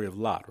the story of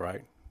Lot,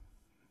 right?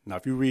 Now,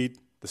 if you read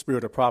the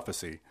Spirit of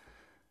Prophecy,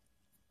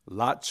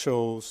 Lot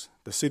chose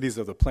the cities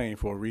of the plain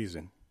for a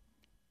reason.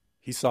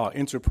 He saw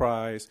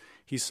enterprise.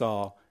 He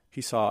saw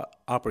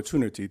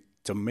opportunity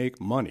to make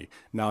money.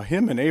 Now,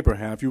 him and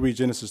Abraham, if you read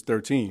Genesis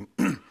 13,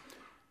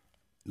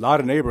 Lot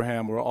and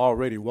Abraham were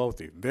already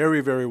wealthy,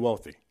 very, very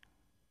wealthy.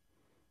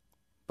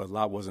 But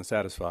Lot wasn't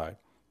satisfied.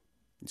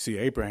 You see,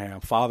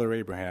 Abraham, Father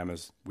Abraham,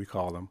 as we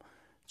call him,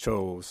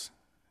 chose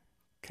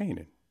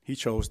Canaan. He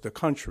chose the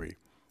country.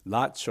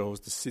 Lot chose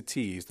the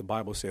cities. The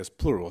Bible says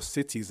plural,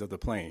 cities of the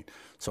plain.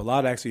 So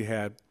Lot actually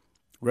had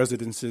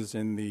residences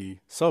in the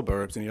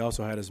suburbs, and he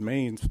also had his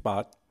main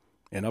spot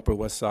in Upper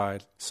West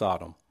Side,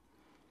 Sodom.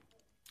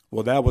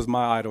 Well, that was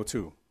my idol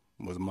too,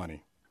 was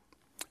money.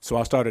 So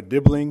I started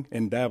dibbling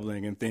and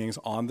dabbling in things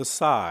on the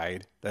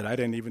side that I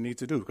didn't even need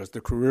to do because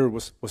the career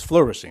was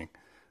flourishing.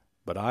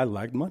 But I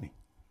liked money.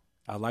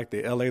 I liked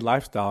the LA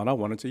lifestyle, and I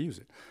wanted to use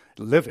it,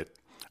 live it.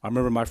 I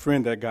remember my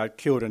friend that got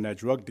killed in that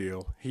drug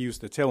deal, he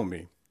used to tell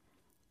me,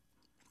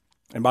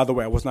 and by the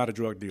way, I was not a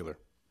drug dealer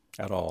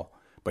at all,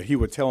 but he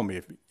would tell me,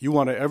 if you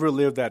want to ever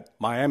live that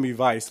Miami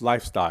Vice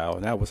lifestyle,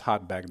 and that was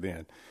hot back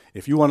then,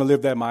 if you want to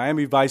live that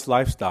Miami Vice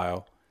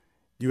lifestyle,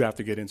 you have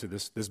to get into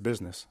this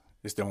business.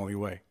 It's the only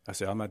way. I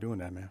said, I'm not doing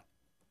that, man.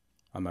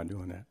 I'm not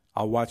doing that.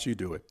 I'll watch you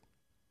do it.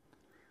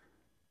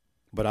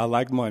 But I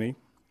liked money,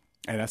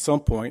 and at some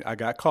point, I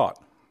got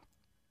caught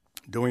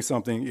doing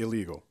something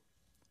illegal.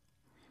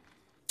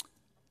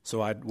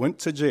 So I went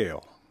to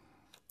jail.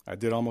 I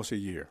did almost a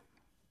year,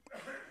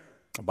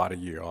 about a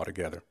year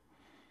altogether.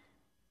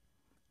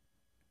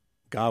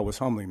 God was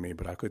humbling me,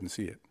 but I couldn't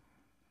see it.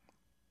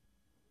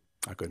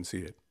 I couldn't see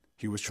it.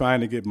 He was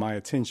trying to get my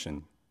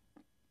attention.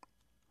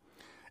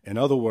 In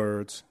other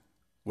words,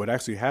 what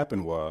actually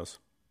happened was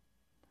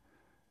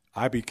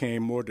I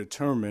became more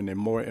determined and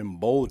more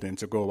emboldened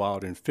to go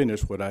out and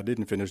finish what I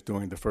didn't finish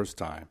doing the first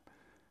time.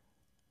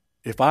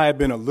 If I had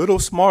been a little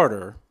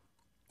smarter,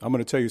 I'm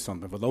going to tell you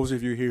something. For those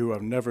of you here who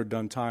have never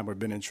done time or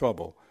been in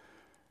trouble,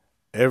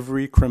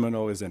 every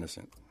criminal is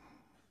innocent.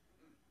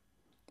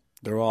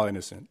 They're all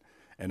innocent.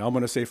 And I'm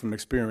going to say from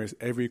experience,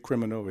 every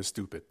criminal is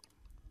stupid.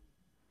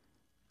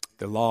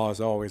 The law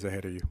is always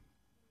ahead of you.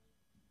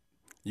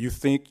 You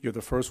think you're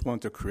the first one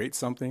to create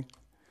something?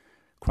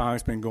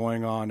 Crime's been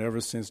going on ever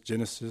since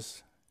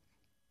Genesis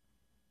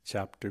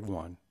chapter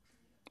 1.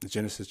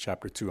 Genesis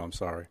chapter 2, I'm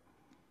sorry.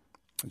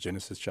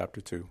 Genesis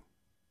chapter 2.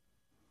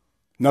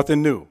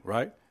 Nothing new,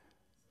 right?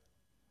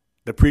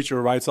 The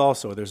preacher writes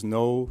also, there's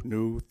no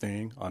new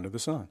thing under the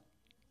sun.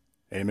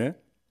 Amen?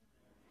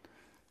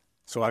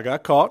 So I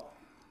got caught,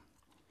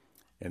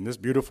 and this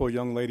beautiful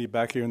young lady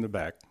back here in the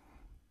back,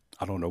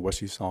 I don't know what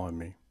she saw in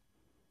me,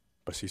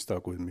 but she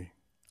stuck with me.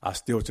 I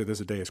still to this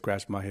day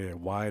scratch my head.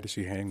 Why did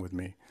she hang with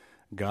me?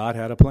 God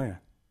had a plan.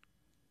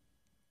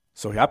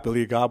 So I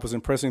believe God was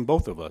impressing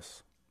both of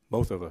us.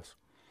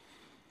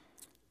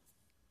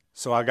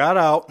 So I got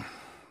out,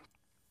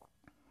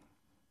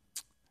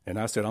 and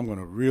I said, I'm going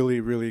to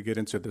really, really get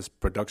into this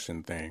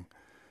production thing.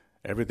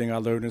 Everything I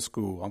learned in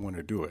school, I'm going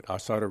to do it. I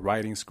started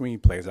writing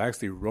screenplays. I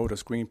actually wrote a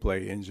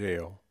screenplay in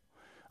jail.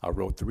 I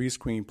wrote 3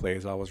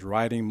 screenplays. I was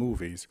writing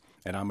movies,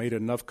 and I made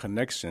enough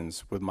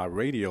connections with my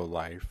radio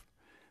life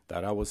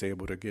that I was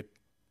able to get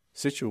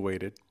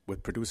situated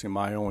with producing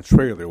my own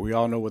trailer. We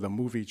all know what a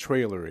movie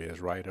trailer is,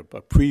 right? A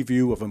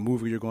preview of a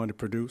movie you're going to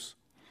produce.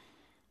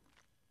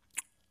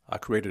 I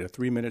created a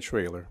 3-minute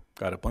trailer,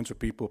 got a bunch of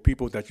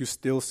people that you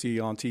still see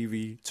on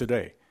TV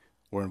today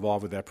were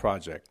involved with that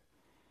project.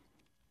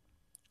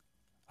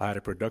 I had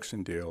a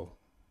production deal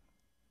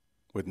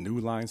with New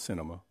Line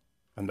Cinema,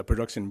 and a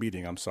production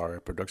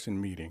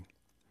meeting.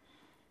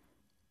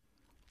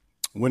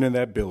 Went in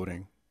that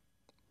building,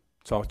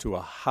 talked to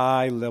a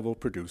high-level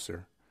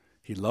producer.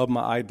 He loved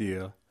my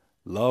idea,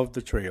 loved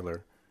the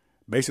trailer,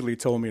 basically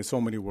told me in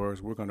so many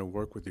words, we're going to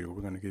work with you,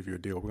 we're going to give you a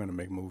deal, we're going to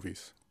make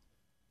movies.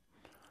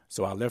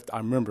 So I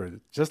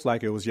remember, just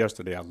like it was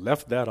yesterday, I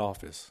left that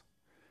office,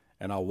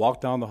 and I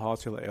walked down the hall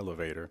to the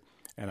elevator,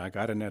 and I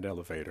got in that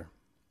elevator.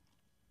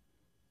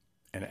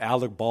 And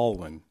Alec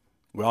Baldwin,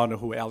 we all know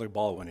who Alec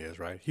Baldwin is,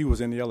 right? He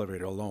was in the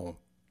elevator alone.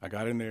 I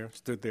got in there,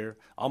 stood there.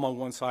 I'm on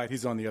one side,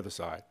 he's on the other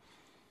side.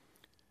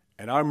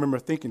 And I remember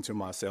thinking to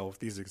myself,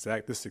 this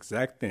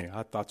exact thing.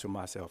 I thought to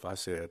myself, I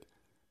said,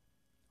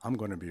 I'm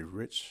going to be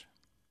rich,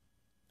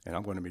 and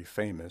I'm going to be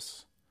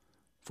famous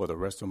for the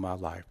rest of my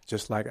life,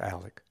 just like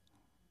Alec.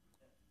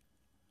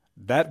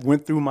 That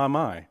went through my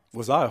mind.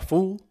 Was I a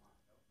fool?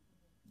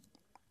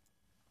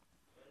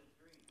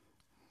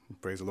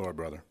 Praise the Lord,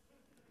 brother.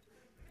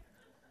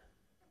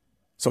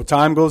 So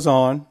time goes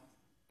on,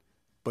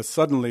 but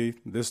suddenly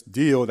this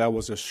deal that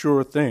was a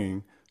sure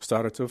thing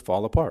started to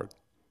fall apart.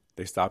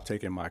 They stopped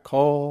taking my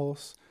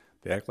calls.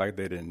 They act like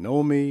they didn't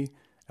know me.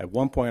 At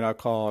one point I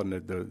called,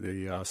 and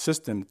the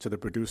assistant to the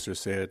producer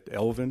said,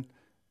 Elvin,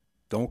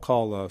 don't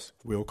call us,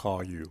 we'll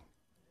call you.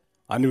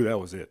 I knew that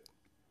was it.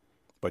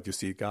 But you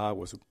see, God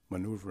was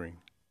maneuvering.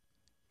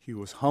 He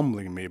was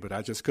humbling me, but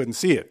I just couldn't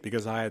see it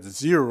because I had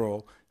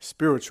 0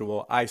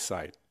 spiritual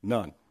eyesight,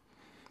 none.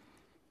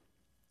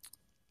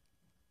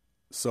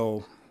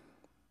 So,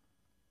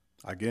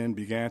 I again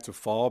began to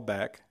fall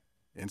back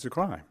into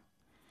crime.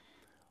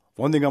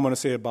 One thing I'm going to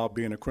say about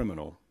being a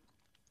criminal,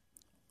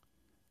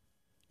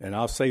 and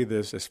I'll say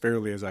this as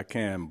fairly as I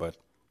can, but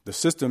the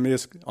system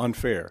is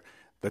unfair.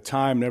 The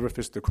time never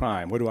fits the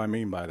crime. What do I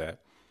mean by that?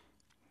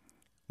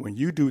 When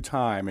you do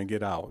time and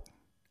get out,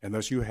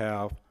 unless you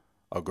have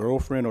a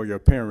girlfriend or your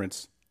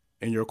parents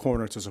in your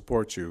corner to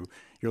support you,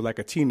 you're like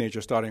a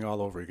teenager starting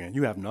all over again.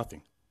 You have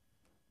nothing.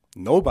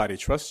 Nobody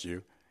trusts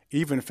you.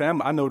 Even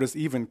family, I noticed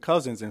even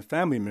cousins and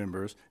family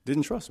members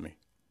didn't trust me.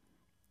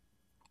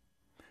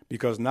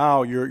 Because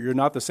now you're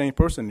not the same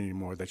person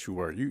anymore that you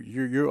were.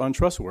 You're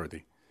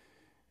untrustworthy.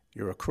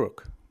 You're a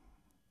crook.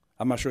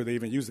 I'm not sure they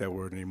even use that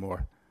word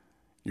anymore.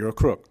 You're a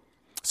crook.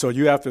 So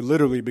you have to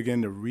literally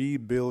begin to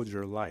rebuild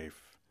your life.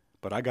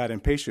 But I got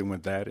impatient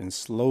with that and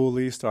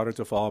slowly started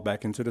to fall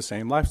back into the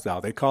same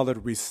lifestyle. They call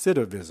it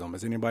recidivism.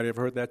 Has anybody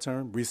ever heard that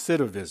term?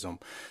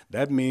 Recidivism.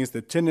 That means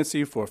the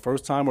tendency for a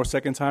first-time or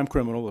second-time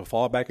criminal to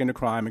fall back into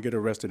crime and get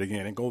arrested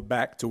again and go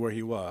back to where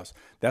he was.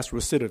 That's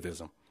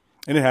recidivism.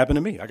 And it happened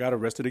to me. I got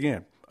arrested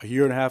again. A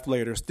year and a half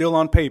later, still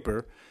on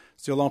paper,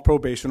 still on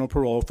probation or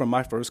parole from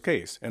my first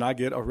case. And I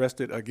get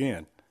arrested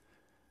again.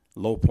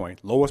 Low point,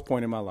 lowest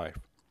point in my life.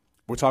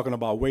 We're talking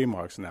about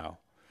waymarks now.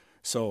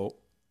 So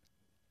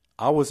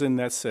I was in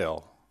that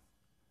cell,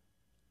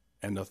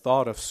 and the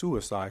thought of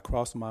suicide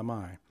crossed my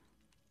mind.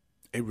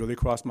 It really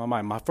crossed my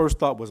mind. My first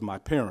thought was my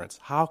parents.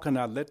 How can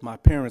I let my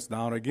parents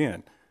down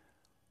again?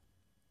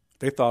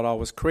 They thought I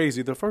was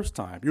crazy the first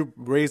time. You're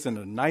raised in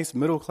a nice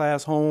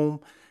middle-class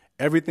home,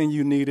 everything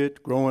you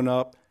needed growing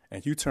up,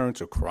 and you turn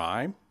to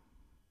crime?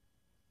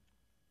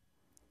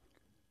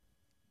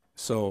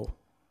 So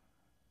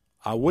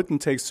I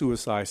wouldn't take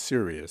suicide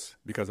serious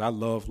because I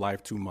love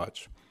life too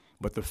much.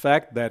 But the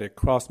fact that it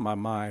crossed my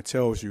mind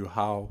tells you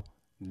how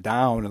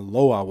down and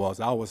low I was.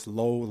 I was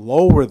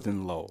lower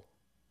than low.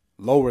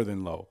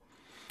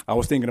 I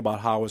was thinking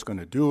about how I was going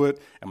to do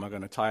it. Am I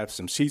going to tie up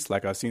some sheets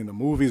like I see in the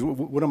movies?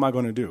 What am I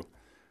going to do?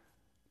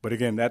 But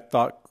again, that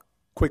thought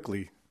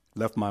quickly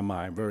left my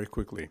mind, very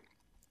quickly.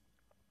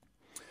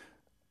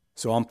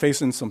 So I'm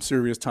facing some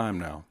serious time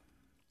now.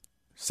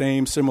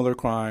 Similar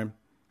crime,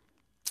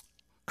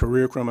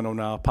 career criminal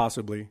now,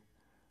 possibly.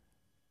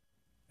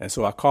 And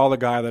so I called the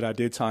guy that I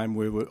did time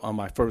with on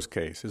my first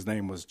case. His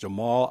name was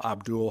Jamal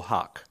Abdul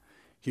Haq.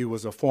 He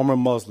was a former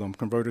Muslim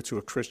converted to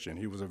a Christian.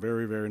 He was a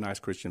very, very nice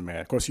Christian man.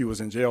 Of course, he was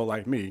in jail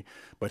like me,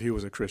 but he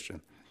was a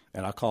Christian.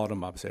 And I called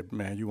him up and said,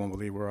 man, you won't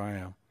believe where I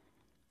am.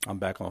 I'm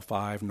back on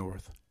 5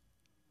 North.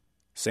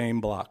 Same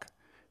block.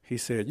 He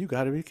said, you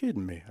got to be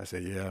kidding me. I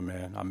said, yeah,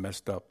 man, I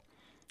messed up.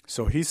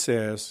 So he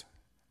says,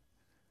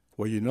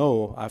 well, you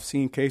know, I've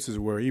seen cases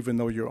where even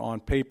though you're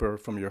on paper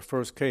from your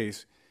first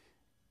case,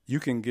 you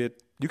can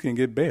get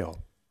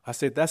bail. I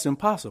said, that's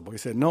impossible. He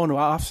said, no,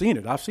 I've seen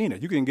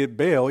it. You can get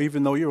bail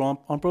even though you're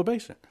on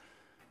probation.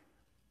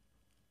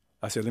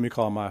 I said, let me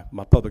call my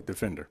public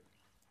defender.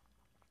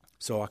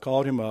 So I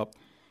called him up.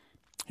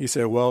 He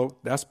said, well,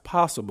 that's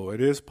possible.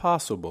 It is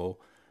possible.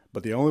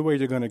 But the only way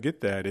you're going to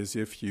get that is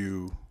if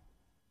you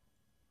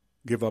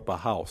give up a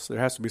house. There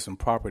has to be some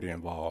property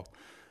involved.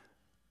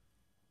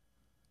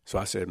 So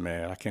I said,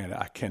 man, I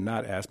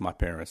cannot ask my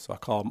parents. So I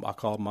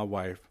called my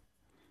wife,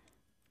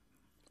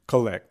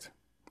 collect.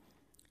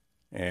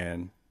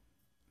 And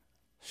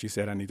she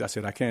said, I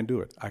said, I can't do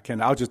it.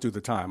 I'll just do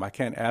the time. I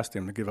can't ask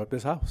them to give up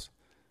this house.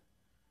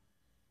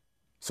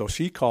 So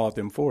she called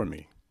them for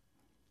me.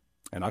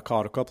 And I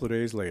called a couple of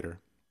days later.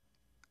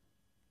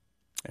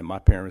 And my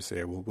parents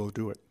said, well, we'll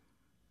do it.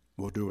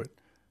 We'll do it.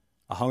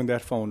 I hung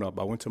that phone up.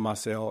 I went to my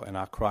cell and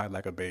I cried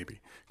like a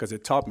baby because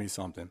it taught me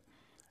something.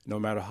 No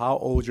matter how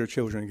old your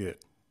children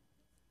get,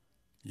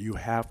 you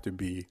have to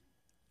be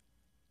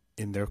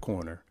in their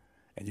corner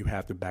and you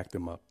have to back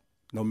them up.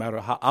 No matter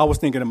how, I was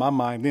thinking in my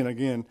mind, then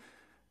again,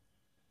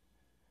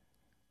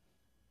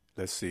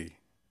 let's see.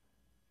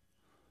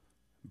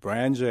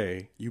 Brian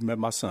J., you met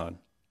my son.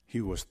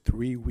 He was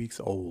 3 weeks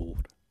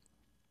old.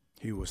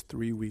 He was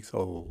 3 weeks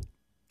old.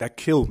 That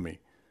killed me.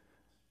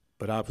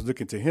 But I was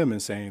looking to him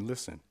and saying,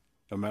 listen,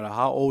 no matter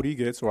how old he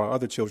gets or our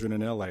other children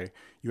in L.A.,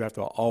 you have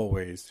to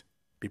always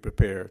be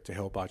prepared to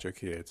help out your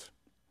kids.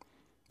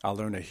 I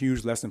learned a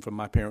huge lesson from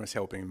my parents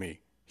helping me.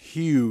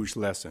 Huge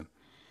lesson.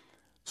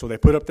 So they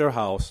put up their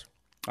house.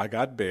 I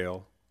got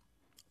bail.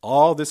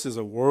 All this is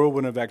a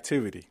whirlwind of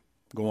activity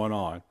going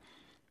on.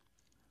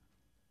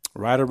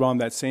 Right around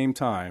that same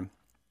time,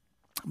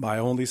 my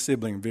only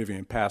sibling,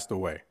 Vivian, passed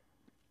away.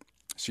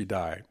 She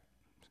died.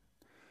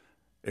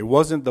 It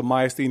wasn't the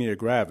myasthenia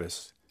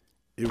gravis.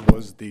 It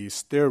was the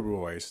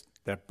steroids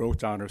that broke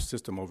down her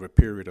system over a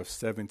period of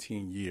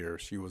 17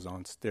 years. She was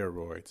on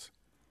steroids.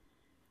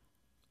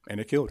 And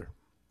it killed her.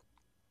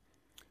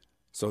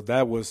 So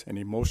that was an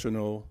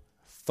emotional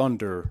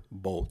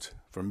thunderbolt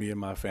for me and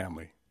my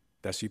family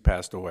that she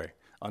passed away.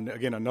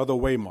 Again, another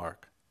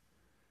waymark.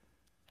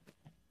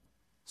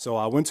 So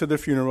I went to the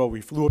funeral.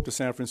 We flew up to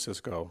San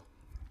Francisco.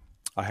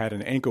 I had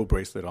an ankle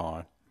bracelet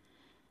on.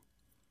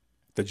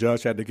 The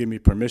judge had to give me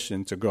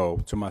permission to go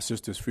to my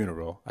sister's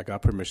funeral. I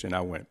got permission.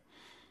 I went.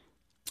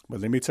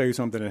 But let me tell you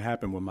something that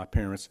happened with my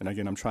parents. And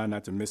again, I'm trying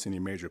not to miss any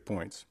major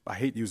points. I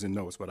hate using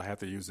notes, but I have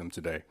to use them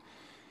today.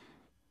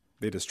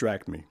 They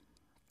distract me.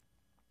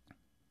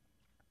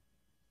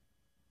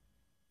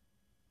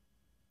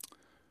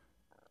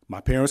 My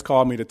parents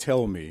called me to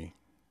tell me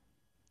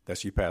that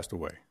she passed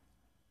away.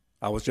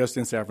 I was just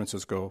in San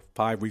Francisco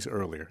 5 weeks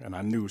earlier, and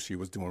I knew she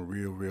was doing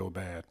real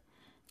bad.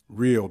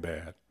 Real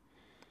bad.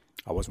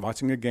 I was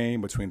watching a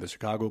game between the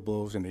Chicago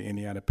Bulls and the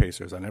Indiana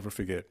Pacers. I never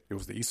forget. It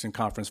was the Eastern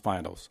Conference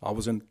Finals.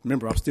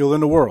 Remember, I'm still in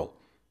the world.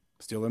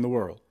 Still in the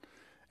world.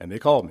 And they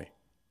called me.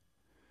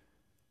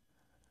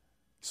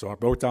 So I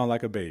broke down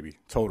like a baby,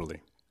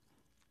 totally.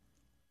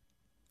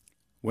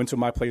 Went to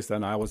my place that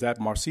night. I was at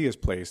Marcia's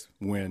place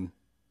when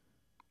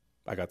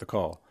I got the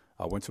call.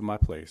 I went to my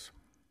place.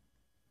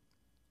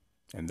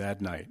 And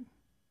that night,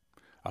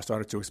 I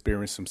started to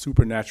experience some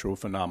supernatural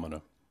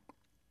phenomena.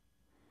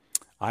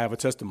 I have a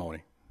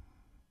testimony.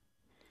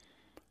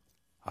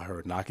 I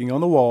heard knocking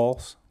on the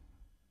walls.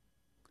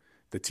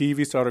 The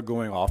TV started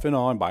going off and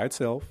on by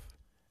itself,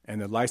 and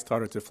the lights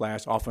started to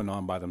flash off and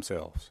on by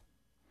themselves.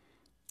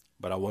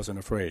 But I wasn't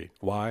afraid.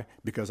 Why?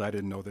 Because I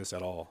didn't know this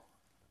at all.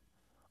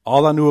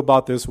 All I knew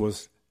about this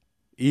was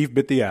Eve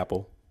bit the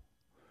apple.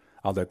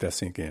 I'll let that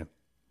sink in.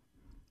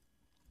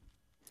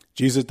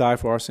 Jesus died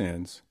for our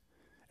sins.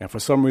 And for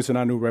some reason,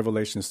 I knew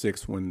Revelation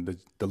 6, when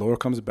the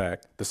Lord comes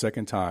back the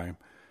second time,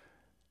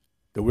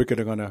 the wicked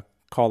are going to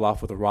call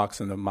off with the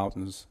rocks and the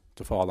mountains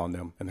to fall on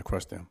them and to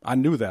crush them. I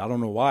knew that. I don't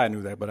know why I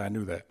knew that, but I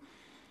knew that.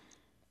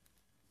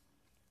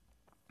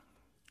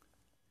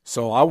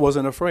 So I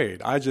wasn't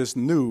afraid. I just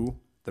knew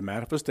the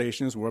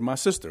manifestations were my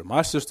sister.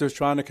 My sister's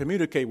trying to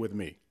communicate with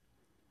me.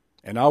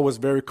 And I was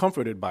very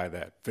comforted by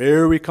that.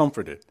 Very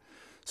comforted.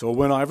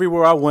 So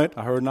everywhere I went,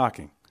 I heard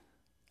knocking.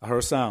 I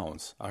heard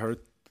sounds. I heard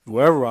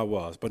wherever I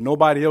was. But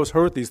nobody else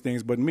heard these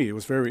things but me. It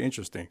was very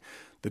interesting.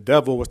 The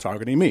devil was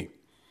targeting me.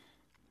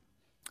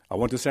 I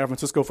went to San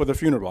Francisco for the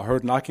funeral. I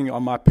heard knocking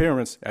on my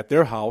parents at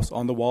their house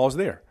on the walls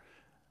there.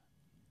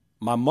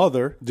 My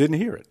mother didn't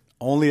hear it.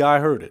 Only I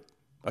heard it.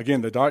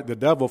 Again, the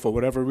devil, for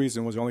whatever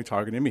reason, was only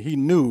targeting me. He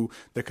knew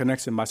the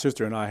connection my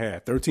sister and I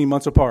had. 13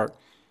 months apart,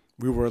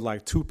 we were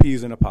like two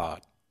peas in a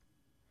pod.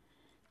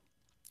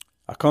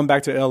 I come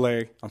back to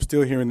L.A. I'm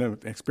still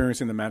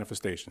experiencing the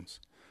manifestations.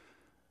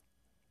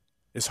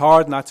 It's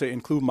hard not to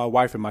include my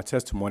wife in my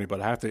testimony,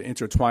 but I have to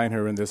intertwine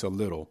her in this a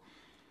little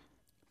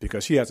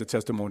because she has a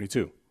testimony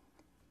too.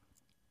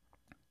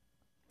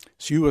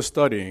 She was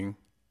studying.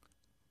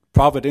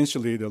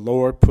 Providentially, the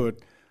Lord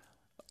put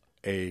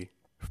a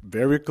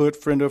very good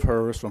friend of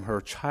hers from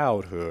her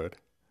childhood,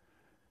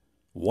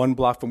 1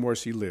 block from where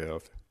she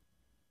lived,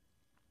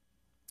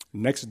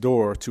 next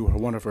door to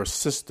one of her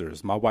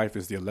sisters. My wife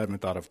is the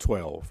 11th out of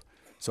 12.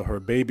 So her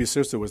baby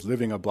sister was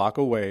living a block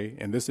away,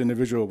 and this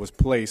individual was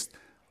placed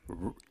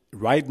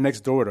right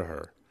next door to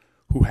her,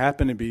 who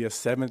happened to be a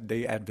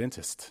Seventh-day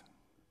Adventist.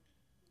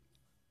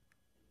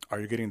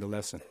 Are you getting the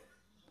lesson?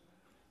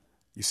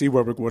 You see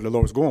where the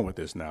Lord's going with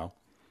this now.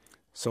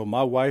 So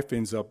my wife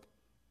ends up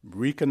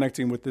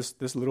reconnecting with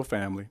this little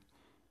family.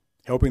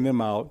 helping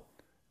them out.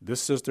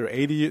 This sister,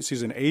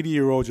 she's an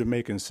 80-year-old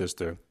Jamaican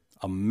sister,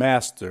 a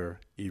master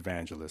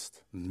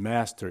evangelist,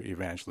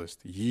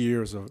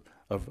 years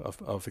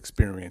of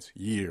experience,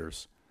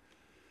 years.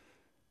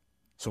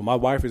 So my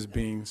wife is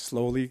being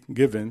slowly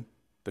given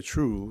the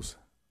truths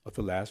of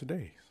the last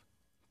days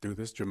through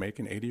this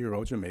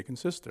 80-year-old Jamaican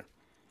sister.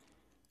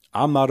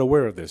 I'm not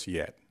aware of this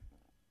yet.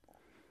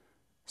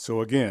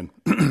 So again,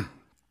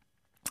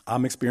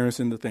 I'm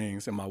experiencing the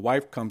things, and my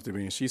wife comes to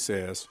me and she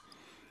says,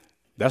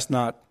 that's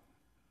not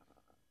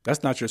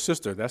your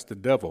sister, that's the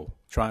devil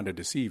trying to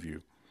deceive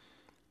you.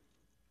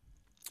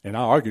 And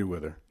I argue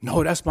with her.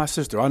 No, that's my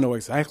sister. I know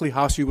exactly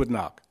how she would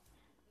knock.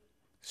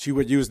 She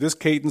would use this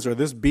cadence or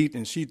this beat,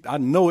 and I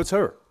know it's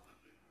her.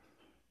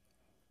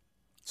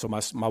 So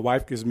my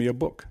wife gives me a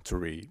book to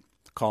read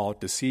called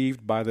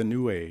Deceived by the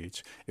New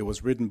Age. It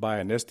was written by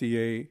an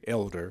SDA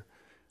elder.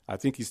 I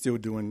think he's still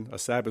doing a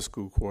Sabbath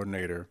school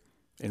coordinator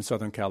in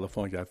Southern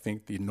California. I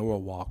think the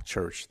Norwalk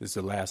Church. This is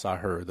the last I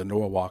heard, the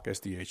Norwalk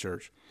SDA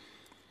Church.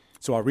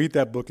 So I read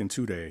that book in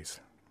 2 days.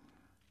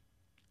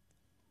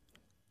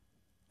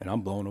 And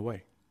I'm blown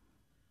away.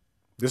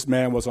 This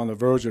man was on the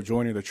verge of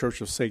joining the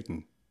Church of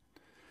Satan.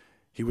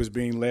 He was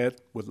being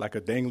led with like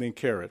a dangling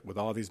carrot with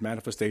all these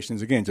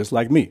manifestations, again, just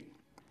like me.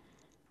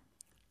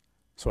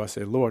 So I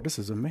said, Lord, this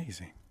is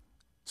amazing.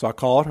 So I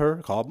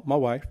called my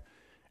wife,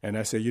 and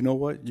I said, you know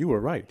what? You were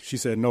right. She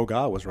said, no,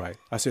 God was right.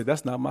 I said,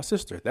 that's not my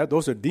sister.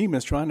 Those are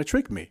demons trying to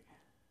trick me.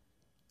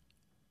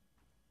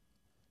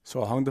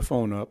 So I hung the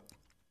phone up.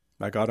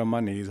 I got on my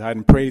knees. I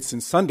hadn't prayed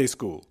since Sunday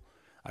school.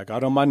 I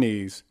got on my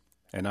knees,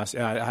 and I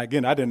said, I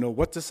didn't know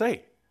what to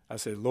say. I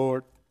said,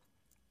 Lord,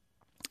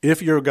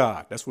 if you're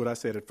God, that's what I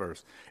said at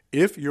first.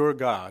 If you're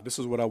God, this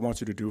is what I want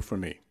you to do for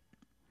me.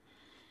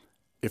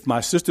 If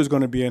my sister's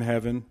going to be in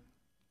heaven,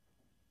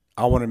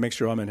 I want to make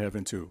sure I'm in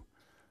heaven too.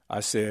 I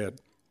said,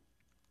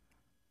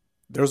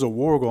 there's a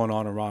war going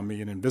on around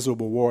me, an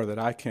invisible war that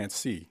I can't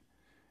see.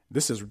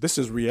 This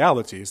is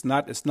reality. It's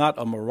not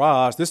a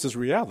mirage. This is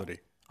reality.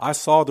 I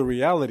saw the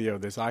reality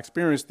of this. I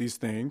experienced these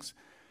things.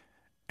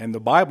 And the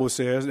Bible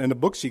says, and the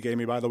book she gave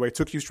me, by the way,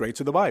 took you straight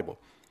to the Bible.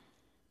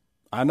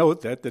 I know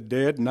that the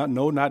dead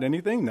know not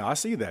anything. Now I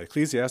see that.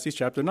 Ecclesiastes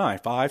chapter 9,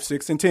 5,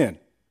 6, and 10.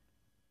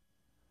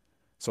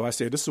 So I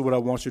said, this is what I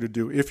want you to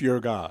do if you're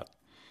God.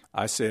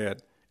 I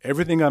said,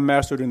 everything I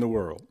mastered in the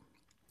world,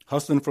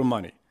 hustling for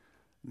money,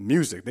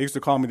 music. They used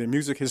to call me the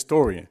music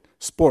historian.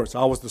 Sports.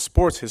 I was the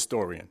sports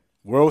historian.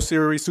 World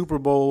Series, Super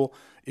Bowl,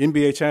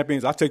 NBA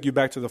champions. I'll take you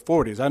back to the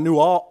 40s. I knew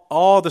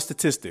all the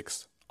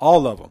statistics,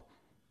 all of them,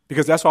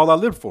 because that's all I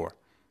lived for.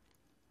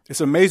 It's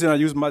amazing I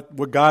use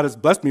what God has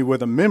blessed me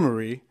with, a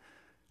memory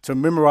to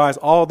memorize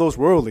all those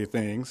worldly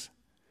things.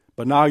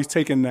 But now he's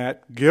taken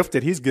that gift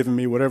that he's given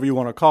me, whatever you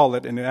want to call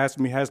it, and it has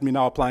me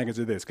now applying it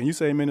to this. Can you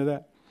say amen to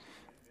that?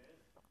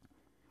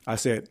 I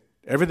said,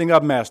 everything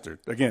I've mastered,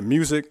 again,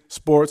 music,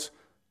 sports,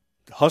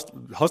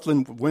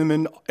 hustling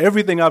women,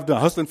 everything I've done,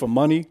 hustling for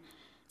money.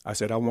 I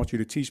said, I want you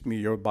to teach me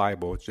your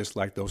Bible just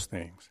like those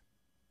things.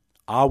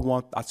 I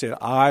want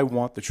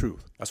the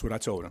truth. That's what I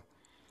told him.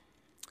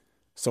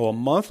 So a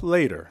month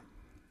later,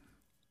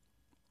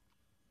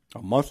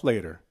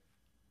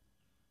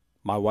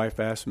 my wife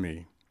asked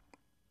me,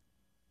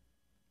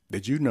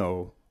 did you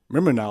know,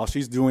 remember now,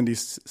 she's doing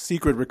these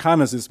secret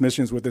reconnaissance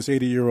missions with this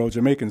 80-year-old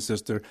Jamaican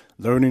sister,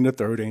 learning the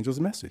third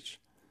angel's message.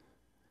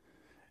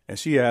 And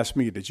she asked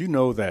me, did you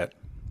know that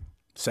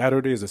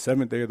Saturday is the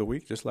seventh day of the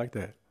week, just like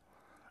that?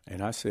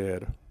 And I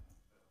said,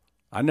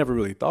 I never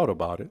really thought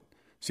about it.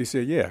 She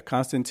said, yeah,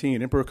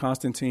 Emperor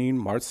Constantine,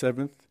 March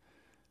 7th,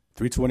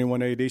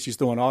 321 AD. She's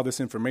throwing all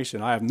this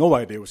information. I have no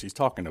idea what she's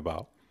talking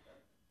about.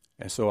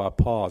 And so I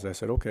paused. I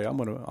said, okay, I'm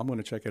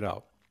gonna check it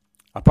out.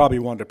 I probably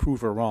wanted to prove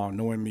her wrong,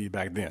 knowing me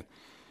back then.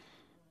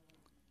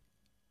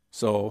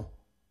 So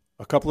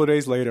a couple of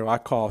days later, I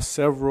called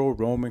several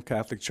Roman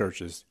Catholic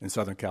churches in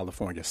Southern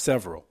California,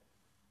 several.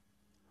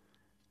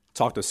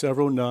 Talked to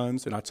several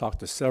nuns, and I talked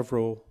to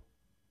several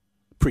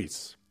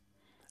priests.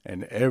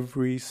 And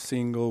every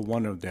single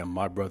one of them,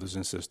 my brothers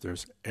and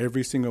sisters,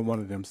 every single one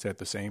of them said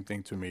the same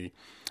thing to me.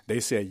 They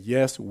said,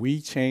 yes,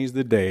 we changed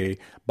the day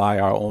by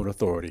our own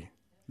authority.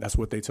 That's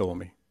what they told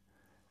me.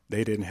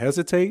 They didn't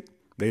hesitate.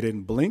 They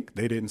didn't blink.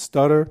 They didn't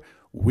stutter.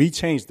 We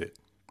changed it.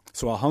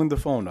 So I hung the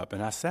phone up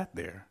and I sat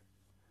there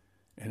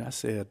and I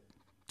said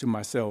to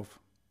myself,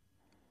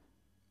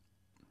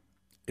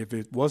 if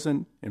it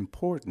wasn't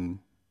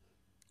important,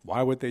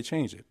 why would they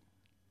change it?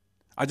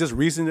 I just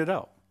reasoned it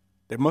out.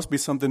 There must be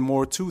something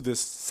more to this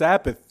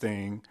Sabbath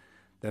thing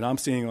than I'm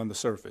seeing on the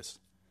surface.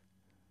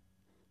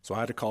 So I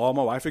had to call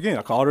my wife again.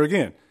 I called her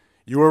again.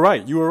 You were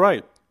right. You were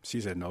right. She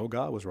said, no,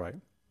 God was right.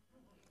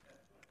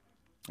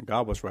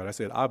 God was right. I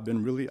said, I've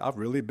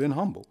really been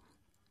humble.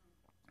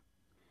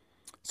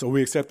 So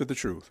we accepted the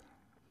truth.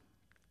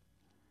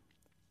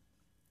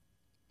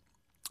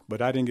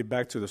 But I didn't get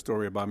back to the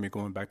story about me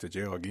going back to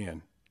jail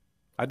again.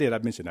 I did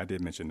mention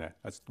that.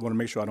 I just want to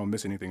make sure I don't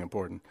miss anything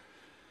important.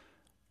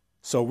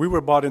 So we were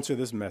brought into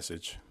this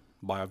message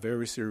by a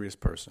very serious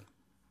person,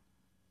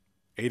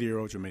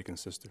 80-year-old Jamaican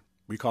sister.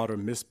 We called her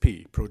Miss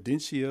P.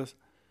 Prudentia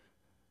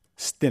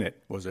Stinnett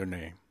was her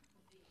name.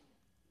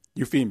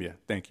 Euphemia,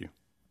 thank you.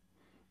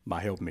 My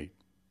helpmate.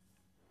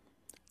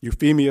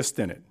 Euphemia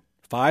Stinnett,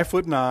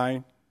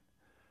 5'9",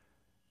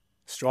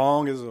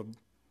 strong as a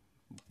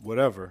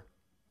whatever,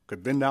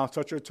 could bend down,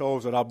 touch her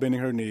toes without bending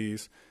her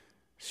knees.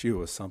 She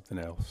was something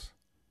else.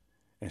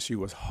 And she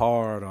was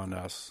hard on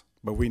us,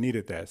 but we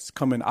needed that.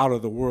 Coming out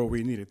of the world,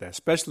 we needed that,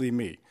 especially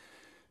me.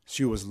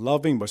 She was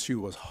loving, but she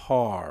was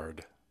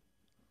hard.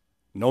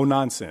 No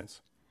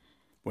nonsense.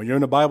 When you're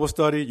in a Bible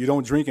study, you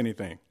don't drink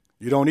anything.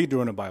 You don't eat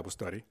during a Bible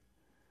study.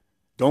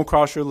 Don't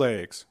cross your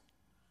legs.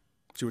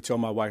 She would tell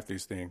my wife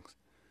these things.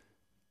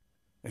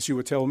 And she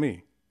would tell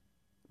me.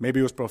 Maybe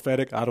it was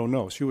prophetic, I don't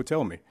know. She would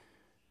tell me.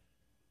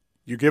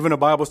 You're giving a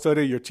Bible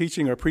study, you're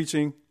teaching or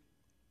preaching,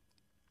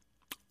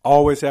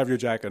 always have your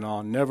jacket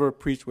on. Never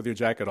preach with your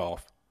jacket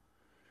off.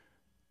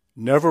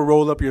 Never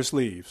roll up your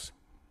sleeves.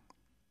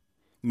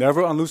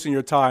 Never unloosen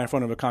your tie in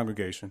front of a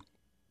congregation.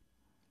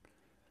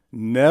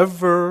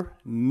 Never,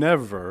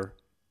 never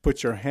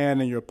put your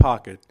hand in your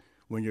pocket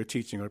when you're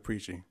teaching or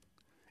preaching.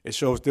 It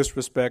shows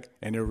disrespect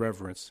and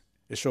irreverence.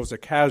 It shows a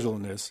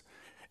casualness.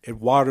 It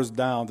waters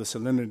down the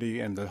solemnity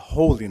and the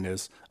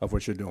holiness of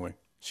what you're doing.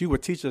 She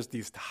would teach us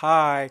these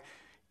high,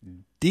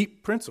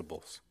 deep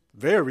principles,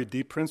 very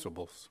deep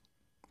principles.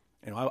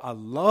 And I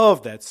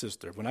love that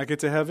sister. When I get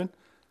to heaven,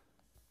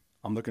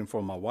 I'm looking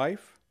for my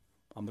wife.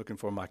 I'm looking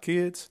for my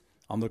kids.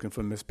 I'm looking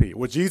for Miss P.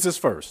 With Jesus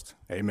first.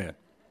 Amen.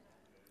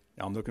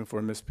 I'm looking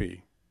for Miss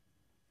P.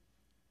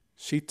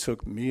 She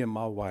took me and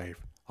my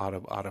wife out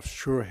of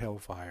sure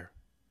hellfire.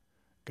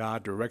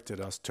 God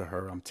directed us to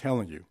her, I'm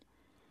telling you.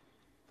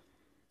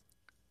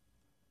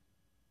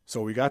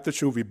 So we got the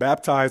truth. We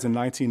baptized in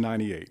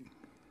 1998.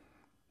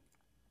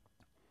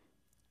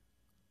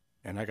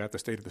 And I got the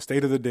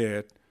state of the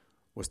dead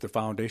was the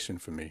foundation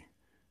for me.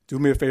 Do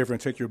me a favor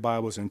and take your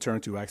Bibles and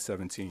turn to Acts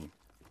 17.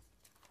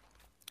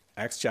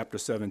 Acts chapter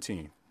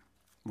 17.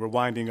 We're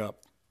winding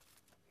up.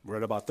 We're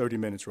at about 30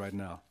 minutes right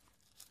now.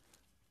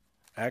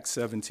 Acts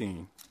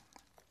 17.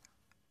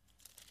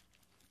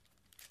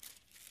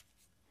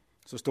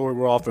 It's a story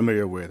we're all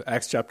familiar with.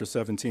 Acts chapter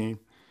 17.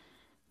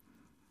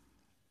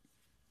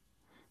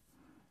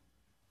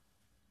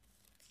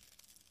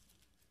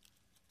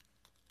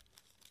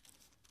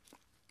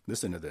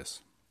 Listen to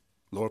this.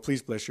 Lord,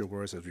 please bless your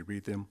words as we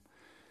read them.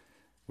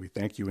 We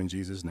thank you in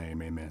Jesus'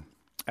 name. Amen.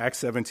 Acts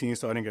 17,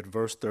 starting at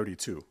verse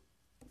 32.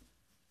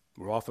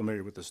 We're all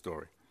familiar with the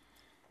story.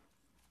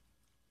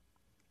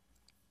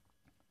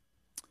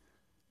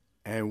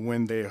 And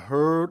when they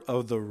heard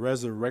of the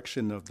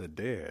resurrection of the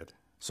dead,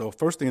 so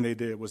first thing they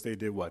did was they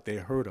did what? They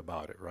heard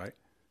about it, right?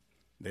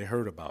 They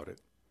heard about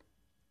it.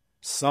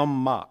 Some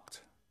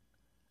mocked,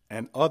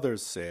 and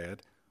others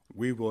said,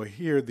 we will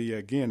hear thee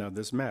again of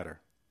this matter.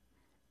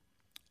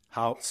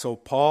 So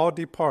Paul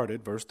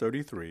departed, verse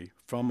 33,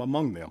 from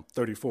among them,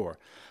 34.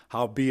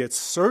 Howbeit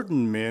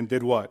certain men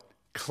did what?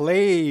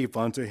 Clave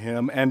unto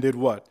him and did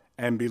what?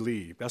 And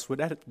believed. That's what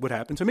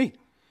happened to me.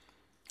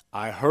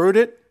 I heard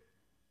it,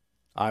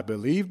 I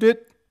believed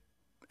it,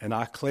 and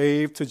I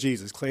clave to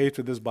Jesus, clave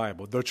to this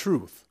Bible, the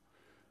truth.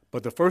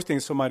 But the first thing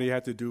somebody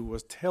had to do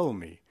was tell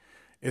me.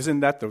 Isn't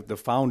that the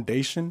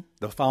foundation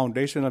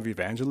of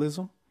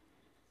evangelism?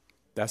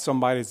 That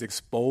somebody's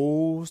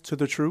exposed to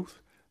the truth?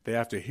 They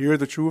have to hear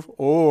the truth,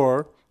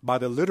 or by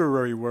the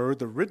literary word,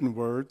 the written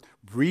word,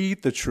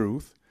 read the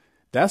truth.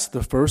 That's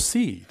the first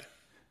seed.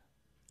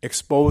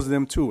 Expose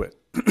them to it.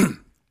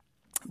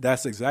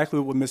 That's exactly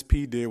what Miss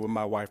P did with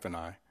my wife and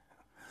I.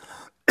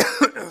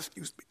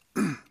 Excuse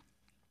me.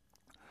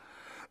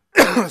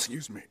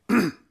 Excuse me.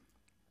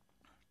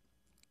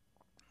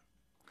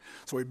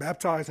 So we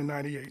baptized in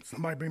 98.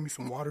 Somebody bring me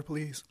some water,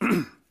 please.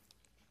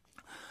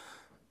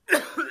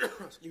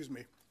 Excuse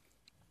me.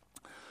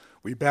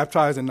 We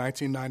baptized in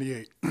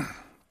 1998.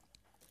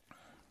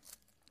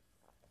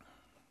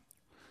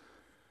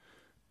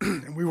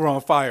 And we were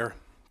on fire.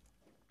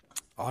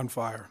 On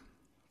fire.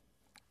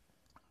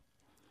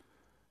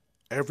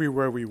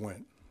 Everywhere we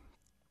went,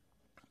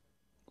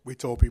 we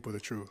told people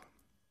the truth.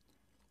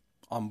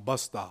 On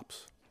bus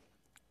stops,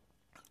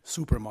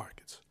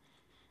 supermarkets.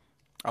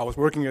 I was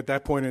working at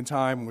that point in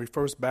time when we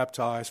first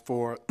baptized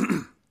I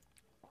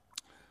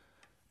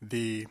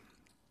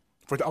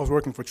was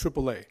working for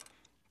AAA.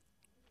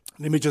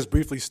 Let me just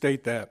briefly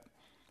state that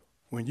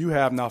when you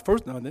have now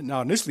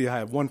initially I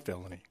have one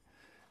felony.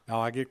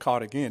 Now I get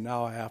caught again.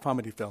 Now I have how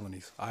many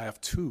felonies? I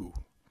have 2.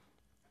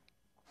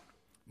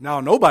 Now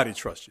nobody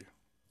trusts you.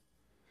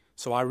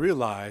 So I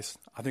realized,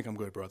 I think I'm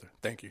good, brother.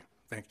 Thank you.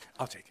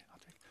 I'll take it.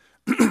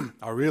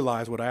 I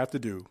realized what I have to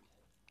do.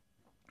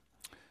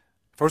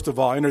 First of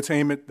all,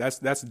 entertainment, that's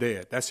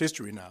dead. That's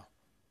history now.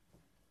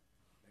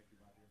 Thank you,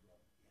 my dear brother.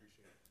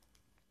 Appreciate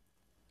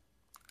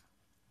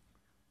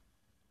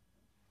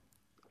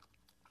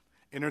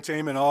it.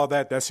 Entertainment, all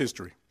that's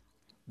history.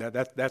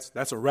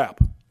 That's a wrap.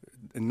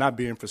 And not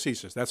being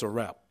facetious, that's a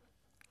wrap.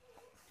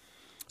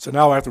 So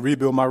now I have to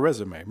rebuild my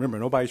resume. Remember,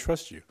 nobody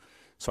trusts you.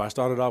 So I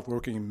started off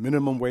working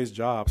minimum wage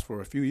jobs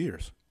for a few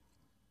years.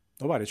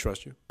 Nobody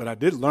trusts you. But I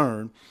did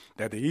learn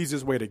that the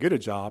easiest way to get a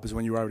job is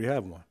when you already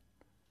have one.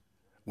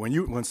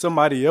 When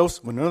somebody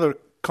else, when another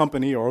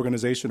company or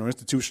organization or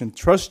institution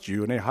trusts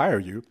you and they hire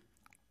you,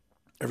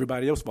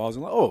 everybody else falls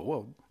in line. Oh,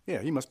 well,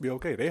 yeah, he must be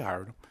okay. They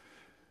hired him.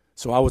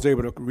 So I was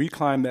able to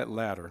reclimb that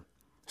ladder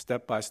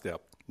step by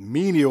step.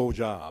 Menial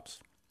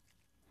jobs.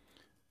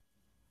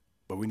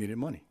 But we needed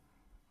money.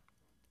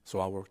 So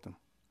I worked them.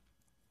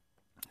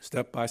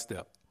 Step by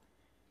step.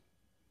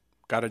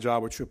 Got a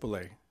job with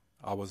AAA.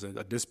 I was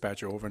a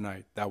dispatcher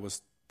overnight. That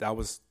was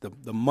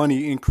the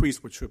money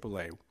increased with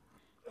AAA.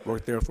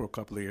 Worked there for a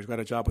couple of years. Got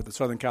a job with the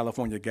Southern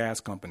California Gas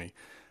Company.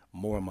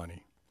 More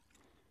money.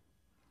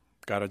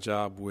 Got a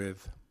job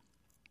with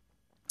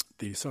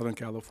the Southern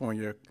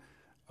California,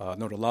 the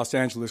Los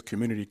Angeles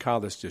Community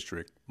College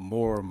District.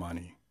 More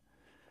money.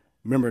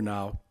 Remember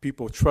now,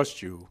 people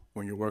trust you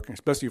when you're working,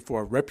 especially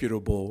for a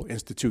reputable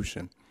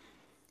institution.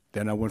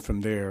 Then I went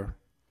from there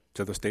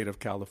to the state of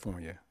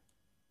California.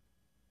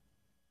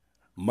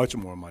 Much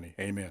more money.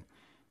 Amen.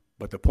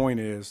 But the point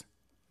is,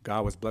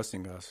 God was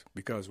blessing us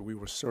because we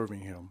were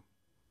serving him.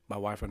 My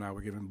wife and I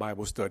were giving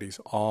Bible studies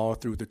all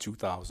through the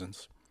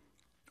 2000s.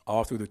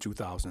 All through the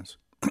 2000s.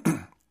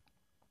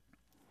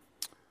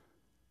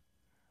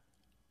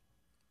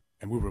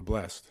 And we were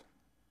blessed.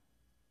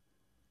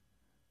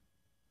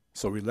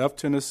 So we left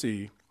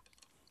Tennessee.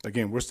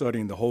 Again, we're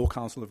studying the whole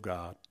counsel of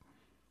God.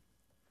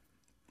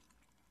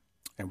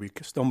 And we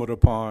stumbled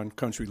upon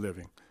country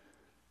living.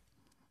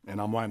 And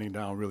I'm winding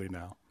down really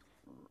now.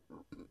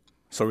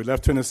 So we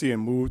left Tennessee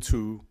and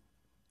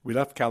we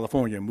left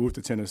California and moved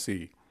to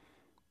Tennessee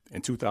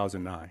in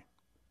 2009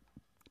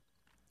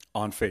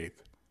 on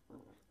faith.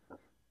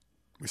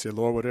 We said,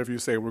 Lord, whatever you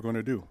say, we're going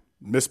to do.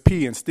 Miss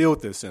P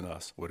instilled this in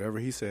us. Whatever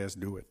he says,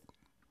 do it.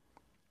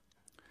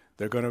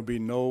 There are going to be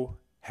no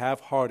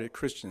half-hearted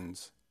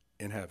Christians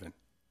in heaven.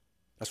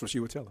 That's what she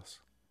would tell us.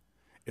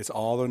 It's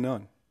all or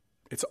none.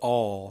 It's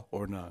all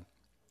or none.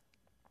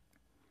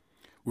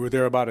 We were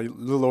there about a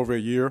little over a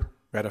year.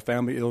 We had a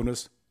family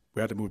illness. We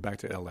had to move back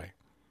to L.A.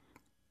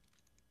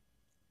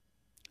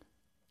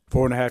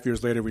 4.5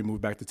 years later, we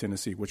moved back to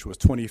Tennessee, which was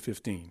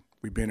 2015.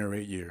 We've been here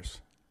 8 years.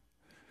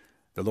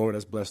 The Lord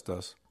has blessed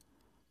us.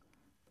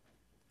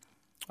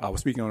 I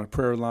was speaking on a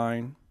prayer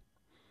line.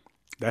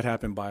 That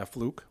happened by a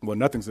fluke. Well,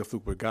 nothing's a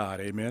fluke with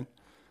God, amen.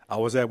 I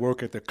was at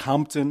work at the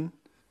Compton.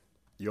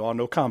 You all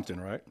know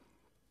Compton, right?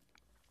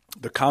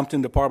 The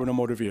Compton Department of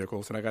Motor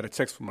Vehicles, and I got a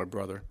text from my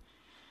brother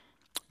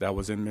that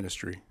was in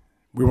ministry.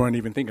 We weren't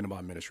even thinking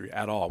about ministry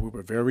at all. We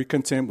were very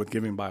content with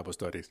giving Bible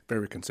studies,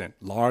 very content.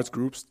 Large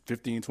groups,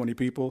 15, 20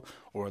 people,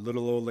 or a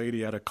little old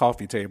lady at a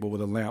coffee table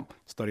with a lamp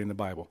studying the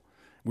Bible.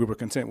 We were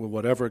content with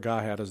whatever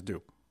God had us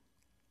do.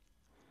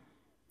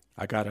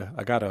 I got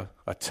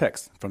a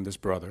text from this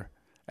brother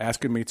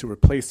asking me to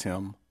replace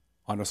him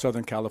on the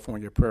Southern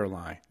California prayer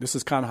line. This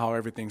is kind of how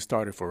everything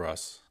started for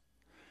us.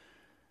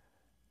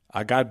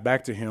 I got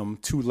back to him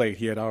too late.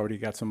 He had already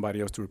got somebody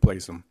else to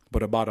replace him.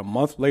 But about a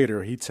month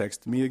later, he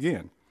texted me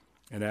again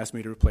and asked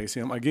me to replace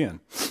him again.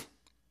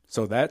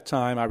 So that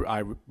time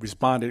I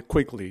responded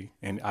quickly,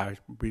 and I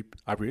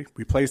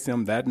replaced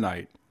him that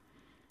night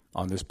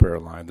on this prayer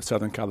line, the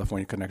Southern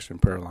California Connection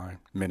Prayer Line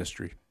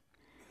Ministry.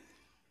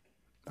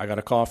 I got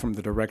a call from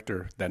the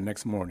director that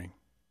next morning.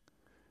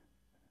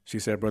 She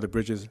said, Brother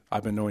Bridges,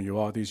 I've been knowing you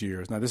all these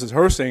years. Now, this is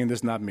her saying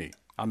this, not me.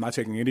 I'm not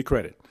taking any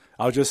credit.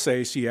 I'll just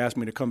say she asked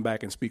me to come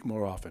back and speak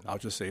more often. I'll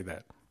just say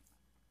that.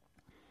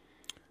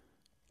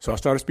 So I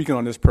started speaking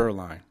on this prayer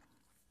line.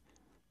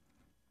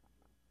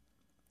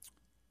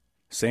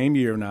 Same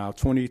year now,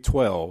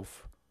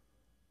 2012,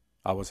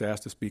 I was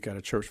asked to speak at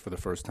a church for the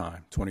first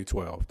time,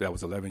 2012. That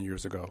was 11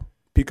 years ago.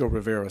 Pico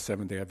Rivera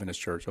Seventh-day Adventist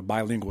Church, a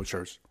bilingual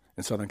church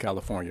in Southern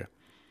California.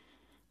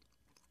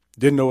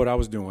 Didn't know what I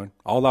was doing.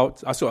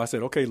 So I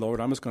said, okay, Lord,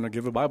 I'm just going to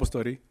give a Bible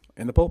study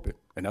in the pulpit.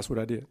 And that's what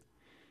I did,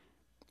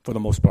 for the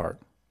most part.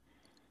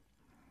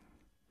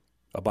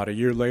 About a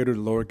year later, the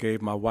Lord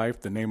gave my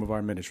wife the name of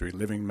our ministry,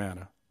 Living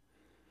Manna.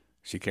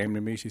 She came to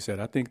me. She said,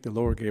 I think the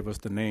Lord gave us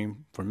the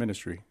name for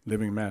ministry,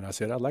 Living Manna. I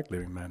said, I like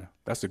Living Manna.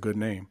 That's a good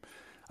name.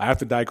 I have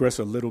to digress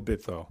a little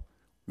bit, though.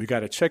 We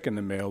got a check in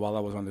the mail while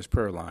I was on this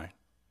prayer line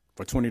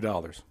for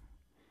 $20.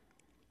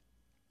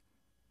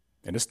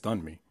 And it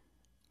stunned me.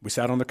 We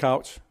sat on the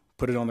couch,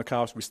 put it on the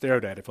couch. We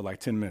stared at it for like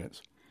 10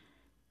 minutes.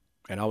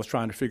 And I was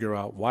trying to figure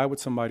out, why would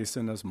somebody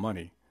send us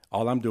money?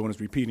 All I'm doing is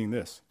repeating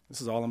this.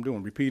 This is all I'm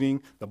doing,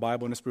 repeating the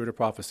Bible in the spirit of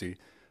prophecy.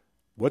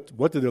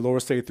 What did the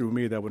Lord say through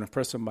me that would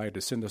impress somebody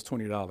to send us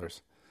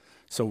 $20?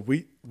 So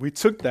we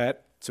took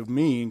that to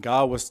mean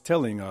God was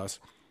telling us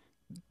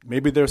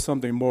maybe there's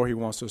something more he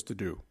wants us to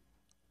do.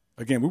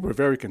 Again, we were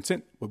very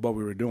content with what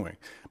we were doing.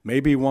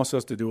 Maybe he wants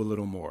us to do a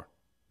little more.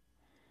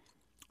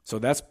 So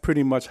that's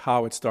pretty much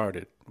how it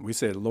started. We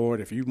said, Lord,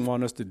 if you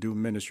want us to do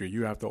ministry,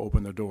 you have to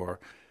open the door.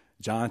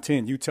 John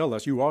 10, you tell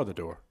us you are the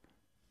door.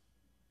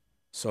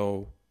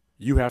 So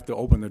you have to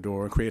open the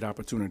door and create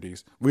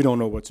opportunities. We don't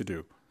know what to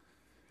do.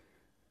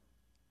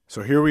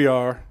 So here we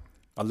are,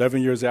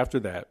 11 years after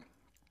that.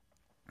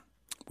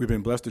 We've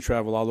been blessed to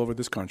travel all over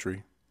this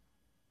country,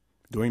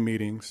 doing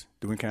meetings,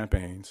 doing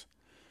campaigns.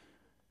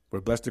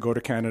 We're blessed to go to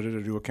Canada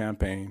to do a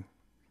campaign.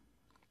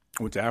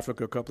 Went to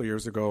Africa a couple of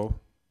years ago,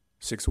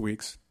 6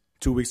 weeks,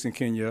 2 weeks in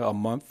Kenya, a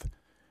month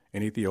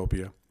in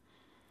Ethiopia.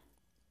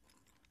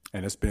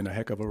 And it's been a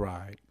heck of a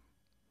ride.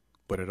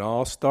 But it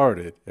all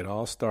started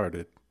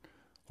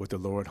with the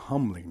Lord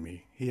humbling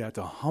me. He had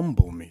to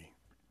humble me.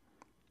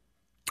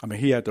 I mean,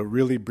 he had to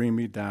really bring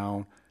me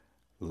down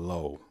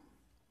low.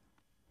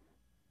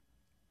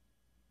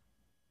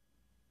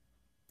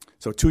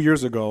 So 2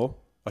 years ago,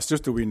 a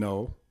sister we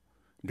know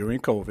during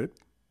COVID, a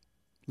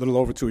little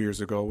over 2 years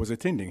ago, was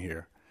attending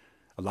here.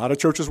 A lot of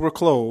churches were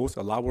closed,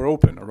 a lot were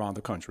open around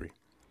the country.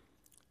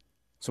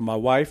 So my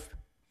wife,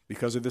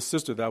 because of this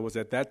sister that was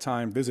at that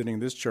time visiting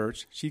this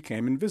church, she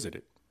came and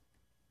visited.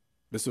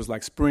 This was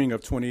like spring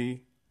of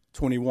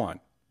 2021.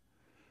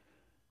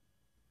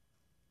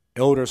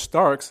 Elder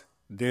Starks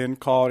then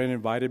called and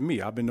invited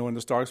me. I've been knowing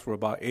the Starks for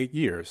about 8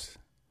 years.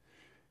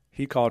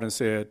 He called and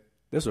said,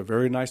 there's a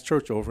very nice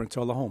church over in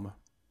Tullahoma,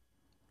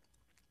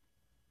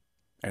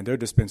 and they're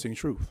dispensing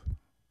truth.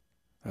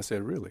 I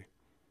said, really?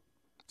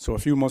 So a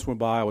few months went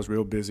by. I was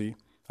real busy.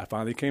 I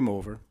finally came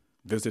over,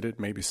 visited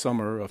maybe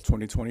summer of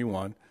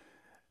 2021,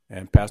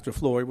 and Pastor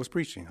Floyd was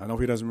preaching. I know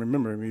he doesn't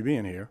remember me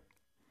being here,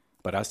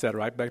 but I sat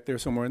right back there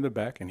somewhere in the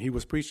back, and he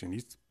was preaching.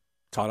 He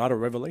taught out of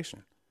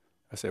Revelation.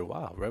 I said,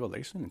 wow,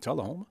 Revelation in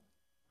Tullahoma?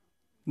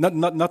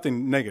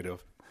 Nothing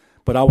negative,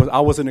 but I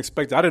wasn't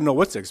expecting. I didn't know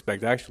what to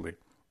expect, actually.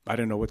 I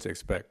didn't know what to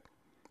expect.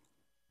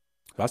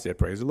 So I said,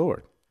 praise the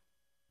Lord.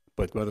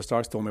 But Brother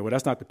Starks told me, well,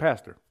 that's not the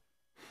pastor.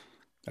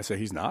 I said,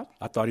 he's not?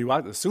 I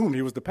assumed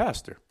he was the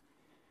pastor.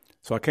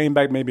 So I came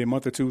back maybe a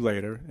month or two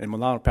later, and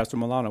Pastor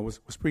Milano was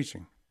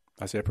preaching.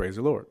 I said, praise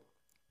the Lord.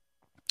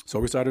 So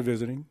we started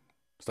visiting,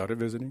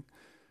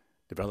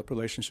 developed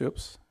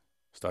relationships,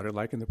 started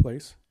liking the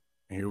place,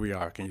 and here we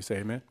are. Can you say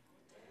amen?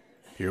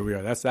 Here we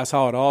are. That's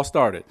how it all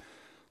started.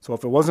 So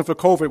if it wasn't for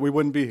COVID, we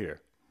wouldn't be here.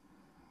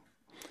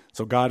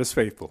 So God is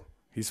faithful.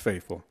 He's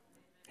faithful.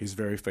 He's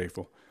very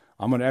faithful.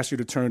 I'm going to ask you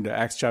to turn to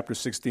Acts chapter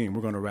 16.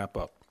 We're going to wrap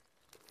up.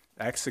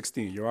 Acts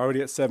 16. You're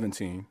already at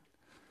 17.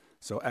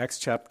 So Acts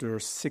chapter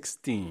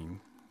 16.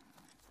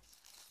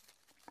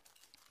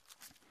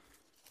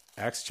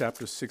 Acts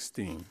chapter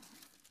 16.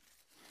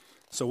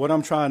 So what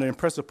I'm trying to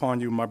impress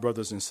upon you, my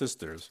brothers and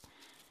sisters,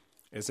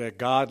 is that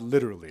God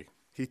literally,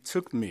 he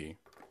took me,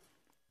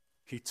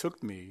 he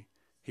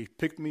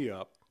picked me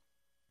up,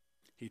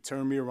 he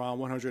turned me around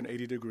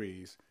 180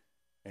 degrees,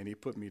 and he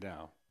put me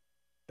down.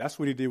 That's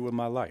what he did with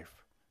my life.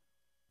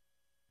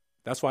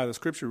 That's why the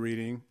scripture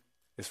reading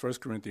is 2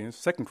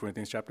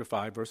 Corinthians chapter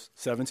 5, verse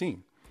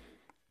 17.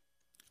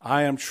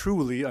 I am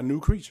truly a new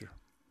creature.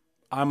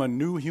 I'm a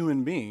new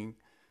human being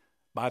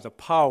by the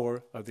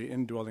power of the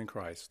indwelling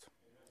Christ.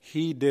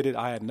 He did it.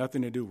 I had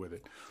nothing to do with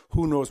it.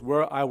 Who knows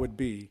where I would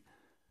be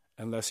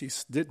unless he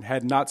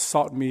had not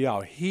sought me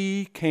out.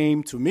 He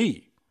came to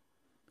me.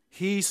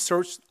 He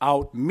searched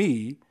out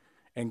me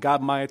and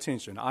got my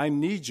attention. I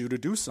need you to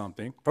do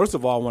something. First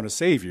of all, I want to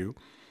save you,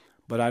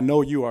 but I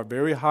know you are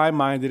very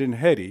high-minded and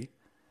heady,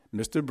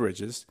 Mr.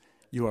 Bridges.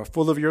 You are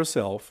full of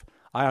yourself.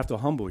 I have to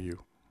humble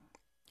you,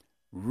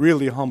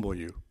 really humble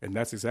you, and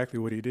that's exactly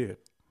what he did.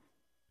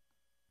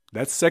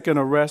 That second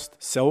arrest,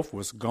 self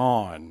was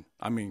gone.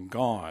 I mean,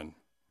 gone.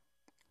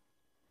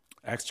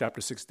 Acts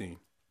chapter 16,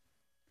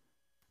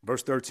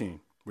 verse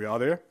 13. We all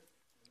there?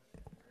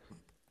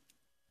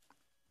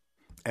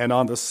 And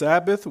on the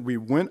Sabbath, we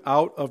went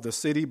out of the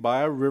city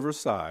by a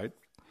riverside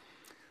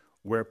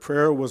where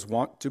prayer was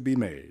wont to be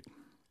made.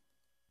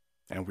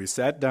 And we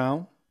sat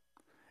down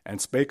and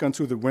spake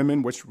unto the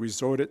women which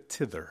resorted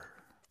thither.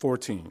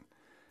 14.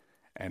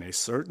 And a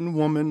certain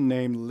woman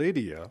named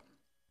Lydia,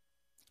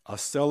 a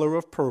seller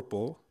of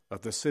purple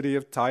of the city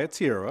of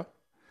Thyatira,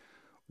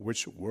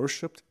 which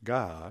worshipped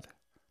God,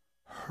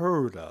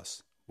 heard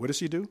us. What did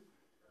she do?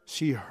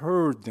 She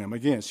heard them.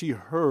 Again, she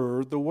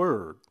heard the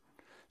word.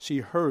 She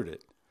heard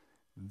it.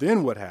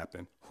 Then what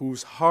happened?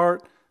 Whose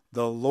heart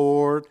the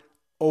Lord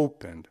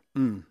opened.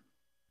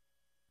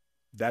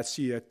 That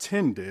she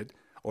attended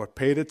or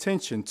paid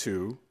attention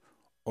to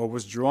or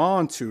was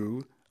drawn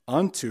to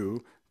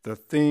unto the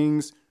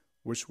things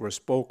which were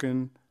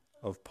spoken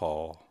of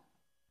Paul.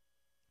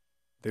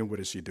 Then what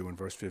did she do in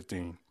verse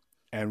 15?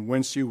 And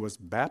when she was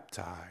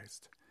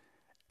baptized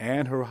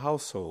and her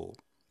household,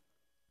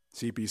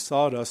 she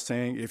besought us,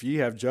 saying, if ye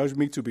have judged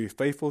me to be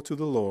faithful to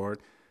the Lord,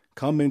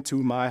 come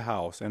into my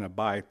house and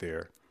abide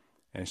there.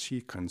 And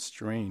she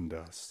constrained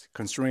us.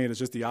 Constrain is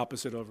just the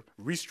opposite of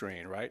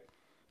restrain, right?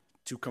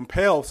 To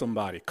compel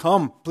somebody.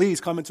 Come,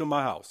 please come into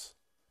my house.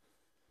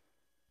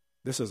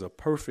 This is a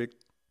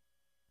perfect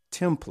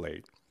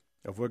template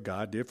of what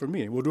God did for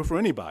me. And we'll do it for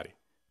anybody.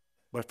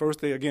 But first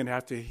they, again,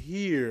 have to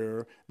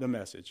hear the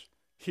message.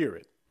 Hear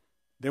it.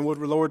 Then what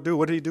did the Lord do?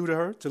 What did he do to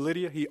her, to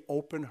Lydia? He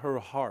opened her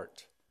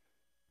heart.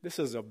 This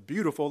is a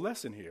beautiful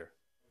lesson here.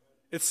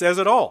 It says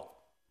it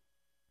all.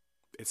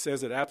 It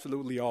says it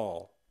absolutely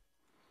all.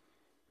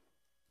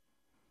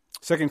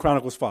 2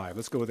 Chronicles 5.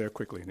 Let's go there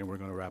quickly, and then we're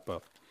going to wrap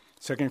up.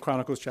 2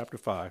 Chronicles chapter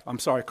 5. I'm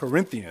sorry,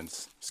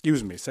 Corinthians.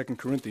 Excuse me, 2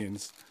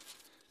 Corinthians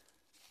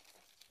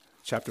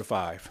chapter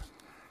 5.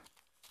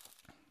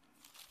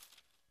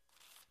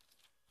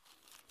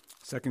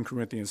 2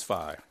 Corinthians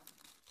 5.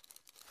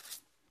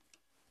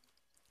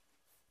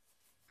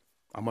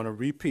 I'm going to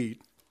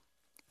repeat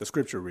the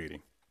scripture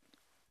reading.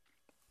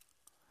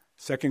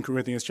 2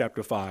 Corinthians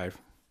chapter 5,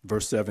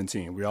 verse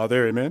 17. We all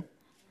there, amen?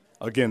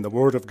 Again, the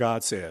word of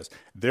God says,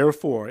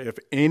 therefore, if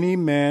any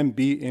man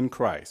be in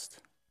Christ,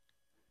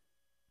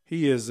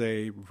 he is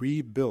a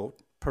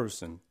rebuilt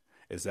person.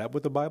 Is that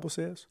what the Bible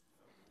says?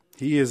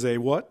 He is a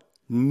what?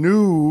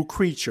 New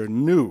creature,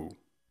 new.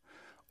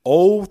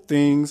 Old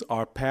things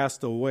are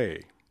passed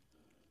away.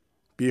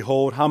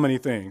 Behold, how many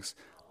things?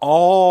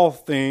 All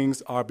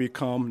things are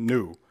become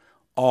new.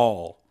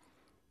 All.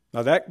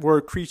 Now that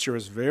word creature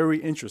is very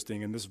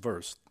interesting in this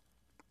verse.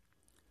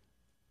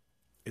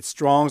 It's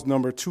Strong's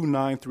number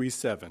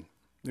 2937.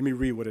 Let me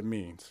read what it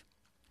means.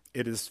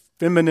 It is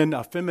feminine,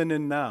 a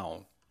feminine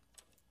noun.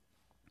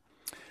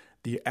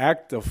 The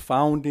act of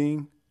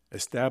founding,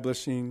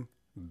 establishing,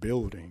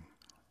 building.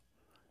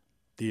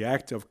 The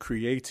act of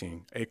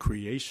creating, a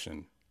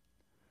creation.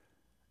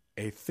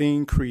 A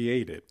thing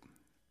created.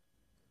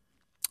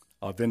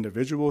 Of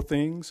individual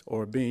things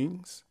or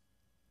beings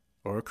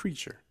or a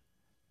creature.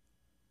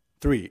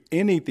 3,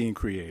 anything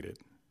created.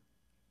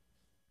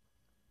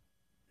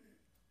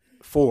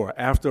 4,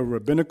 after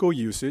rabbinical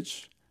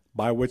usage,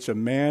 by which a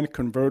man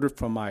converted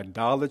from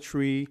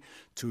idolatry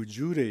to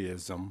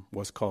Judaism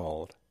was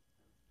called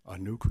a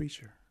new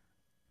creature.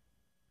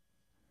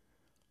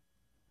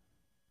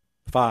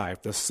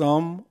 5, the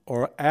sum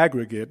or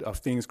aggregate of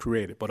things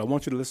created. But I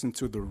want you to listen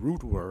to the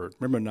root word.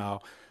 Remember now,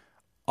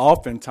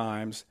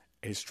 oftentimes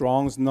a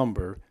Strong's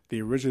number,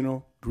 the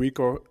original Greek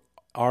or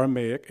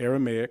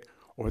Aramaic,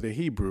 or the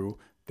Hebrew,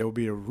 there will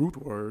be a root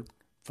word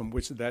from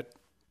which that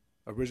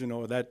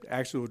original, that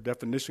actual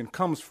definition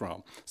comes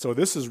from. So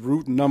this is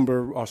root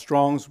number, or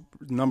Strong's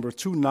number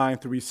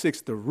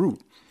 2936, the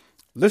root.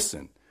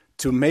 Listen,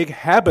 to make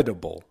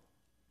habitable.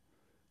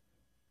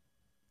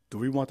 Do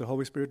we want the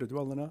Holy Spirit to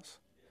dwell in us?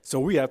 So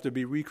we have to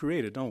be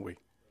recreated, don't we?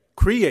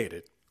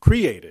 Created.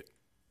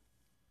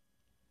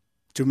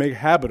 To make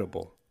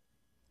habitable.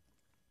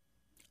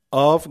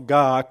 Of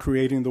God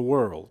creating the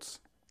worlds.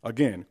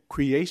 Again,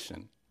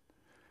 creation.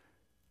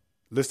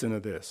 Listen to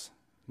this,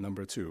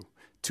 number 2.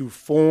 To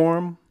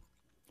form,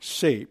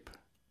 shape,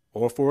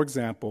 or for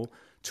example,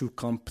 to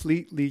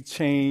completely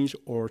change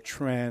or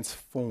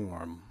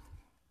transform.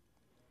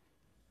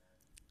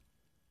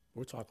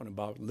 We're talking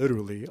about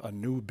literally a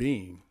new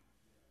being,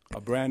 a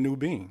brand new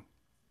being.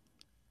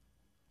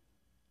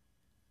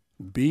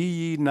 Be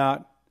ye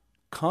not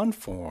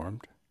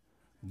conformed,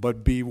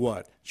 but be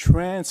what?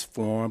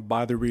 Transformed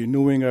by the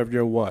renewing of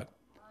your what?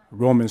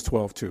 Romans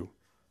 12:2.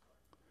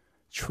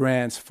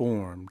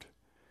 Transformed.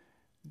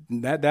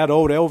 That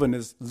old Elvin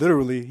is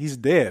literally, he's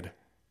dead.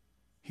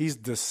 He's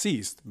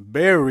deceased,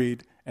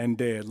 buried and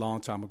dead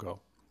long time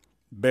ago.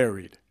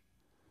 Buried.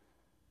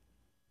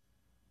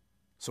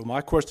 So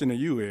my question to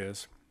you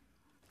is,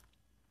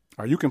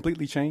 are you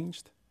completely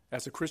changed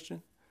as a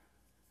Christian?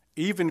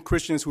 Even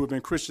Christians who have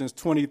been Christians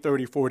 20,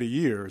 30, 40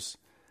 years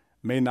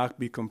may not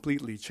be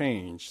completely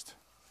changed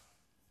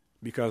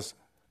because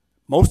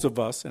most of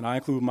us, and I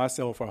include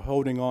myself, are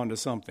holding on to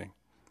something.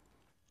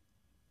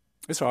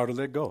 It's hard to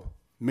let go.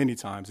 Many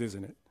times,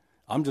 isn't it?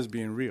 I'm just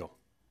being real.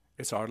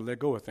 It's hard to let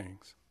go of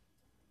things.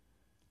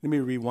 Let me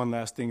read one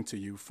last thing to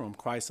you from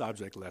Christ's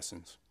Object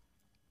Lessons,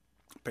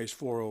 page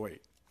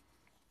 408.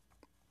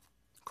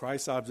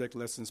 Christ's Object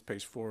Lessons,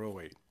 page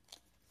 408.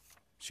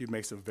 She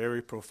makes a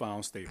very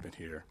profound statement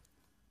here.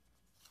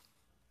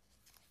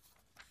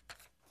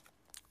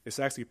 It's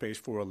actually page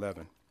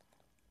 411.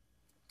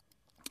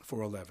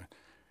 411.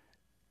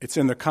 It's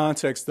in the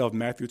context of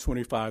Matthew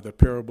 25, the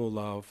parable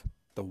of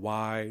the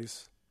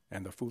wise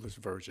and the foolish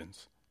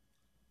virgins.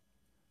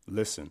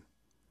 Listen.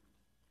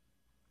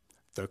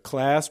 The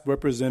class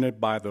represented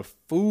by the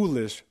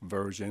foolish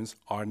virgins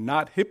are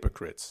not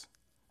hypocrites.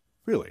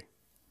 Really.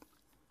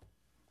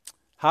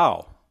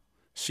 How?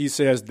 She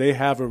says they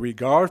have a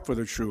regard for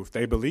the truth.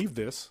 They believe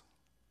this.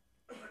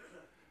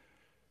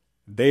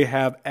 They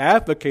have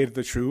advocated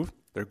the truth.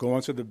 They're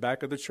going to the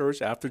back of the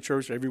church after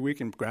church every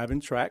week and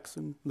grabbing tracts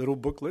and little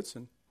booklets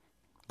and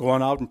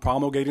going out and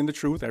promulgating the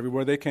truth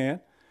everywhere they can.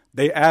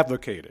 They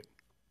advocate it.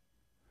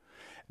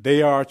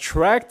 They are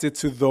attracted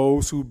to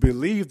those who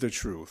believe the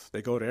truth.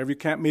 They go to every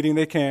camp meeting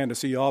they can to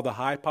see all the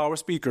high-power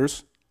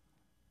speakers.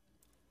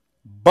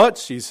 But,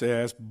 she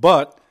says,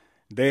 but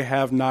they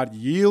have not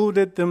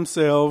yielded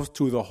themselves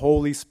to the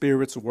Holy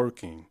Spirit's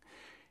working.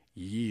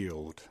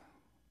 Yield.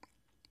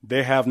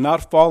 They have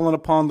not fallen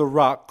upon the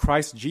rock,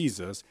 Christ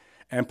Jesus,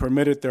 and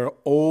permitted their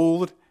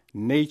old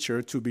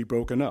nature to be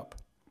broken up.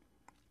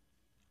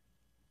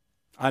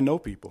 I know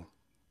people.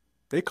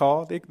 They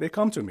call, they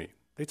come to me.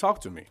 They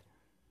talk to me.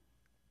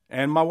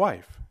 And my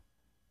wife.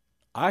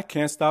 I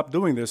can't stop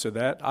doing this or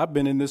that. I've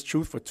been in this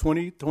truth for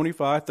 20,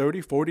 25,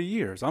 30, 40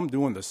 years. I'm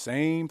doing the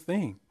same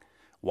thing.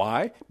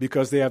 Why?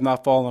 Because they have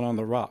not fallen on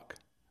the rock.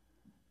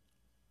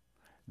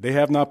 They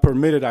have not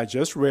permitted, I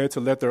just read, to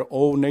let their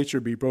old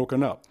nature be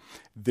broken up.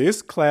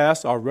 This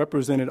class are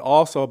represented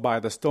also by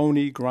the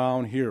stony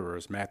ground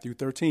hearers, Matthew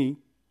 13.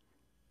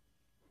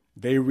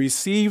 They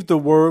received the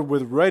word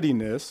with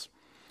readiness,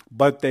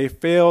 but they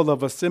failed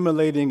of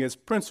assimilating its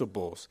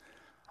principles.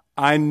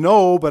 I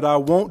know, but I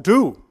won't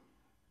do.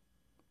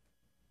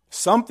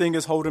 Something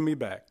is holding me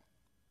back.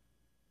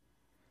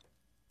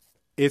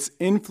 Its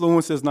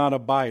influence is not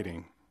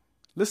abiding.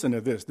 Listen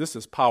to this. This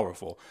is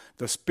powerful.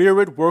 The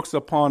Spirit works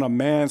upon a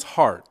man's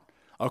heart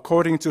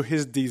according to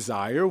his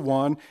desire,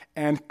 one,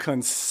 and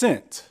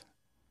consent,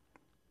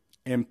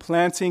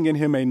 implanting in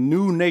him a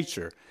new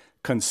nature.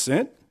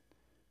 Consent?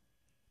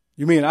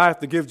 You mean I have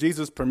to give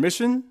Jesus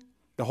permission,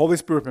 the Holy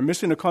Spirit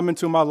permission to come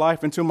into my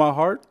life, into my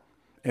heart,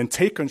 and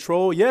take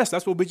control? Yes,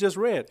 that's what we just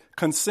read.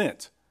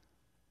 Consent.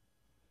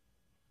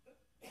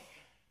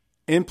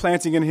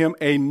 Implanting in him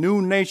a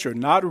new nature,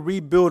 not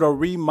rebuild or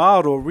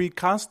remodel,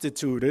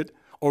 reconstituted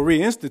or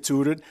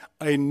reinstituted,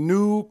 a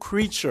new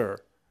creature.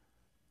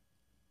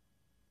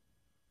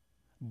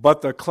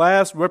 But the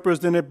class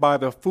represented by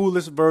the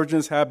foolish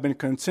virgins have been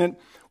content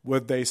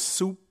with a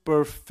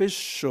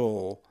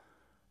superficial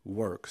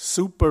work.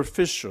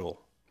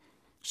 Superficial.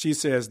 She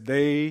says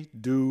they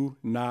do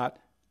not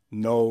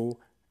know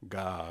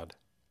God.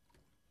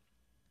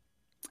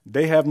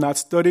 They have not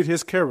studied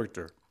his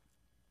character.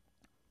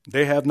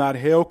 They have not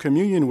held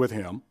communion with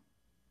him.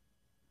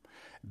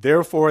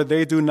 Therefore,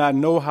 they do not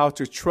know how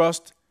to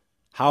trust,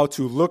 how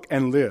to look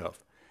and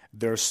live.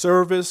 Their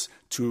service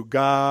to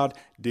God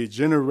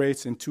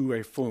degenerates into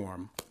a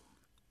form.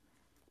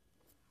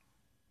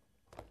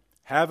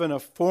 Having a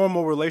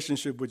formal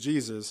relationship with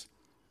Jesus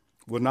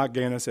will not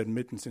gain us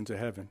admittance into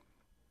heaven.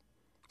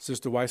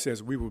 Sister White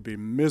says we will be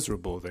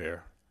miserable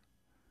there.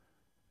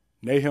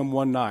 Nahum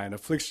 1:9,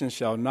 affliction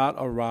shall not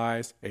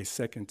arise a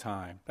second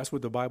time. That's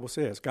what the Bible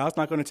says. God's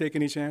not going to take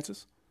any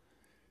chances.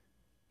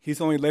 He's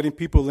only letting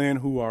people in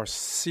who are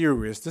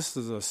serious. This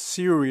is a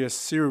serious,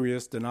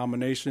 serious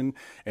denomination,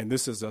 and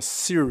this is a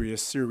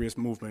serious, serious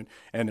movement,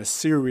 and a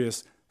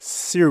serious,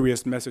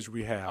 serious message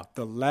we have.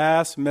 The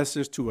last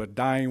message to a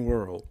dying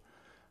world.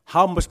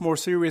 How much more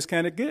serious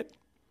can it get?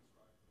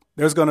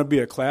 There's going to be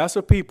a class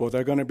of people that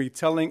are going to be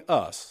telling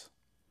us,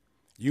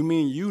 you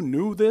mean you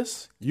knew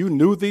this? You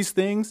knew these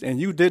things,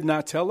 and you did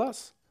not tell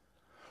us?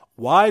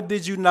 Why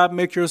did you not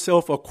make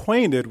yourself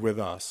acquainted with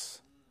us?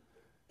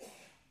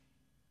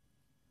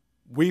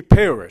 We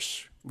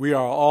perish. We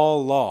are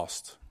all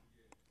lost.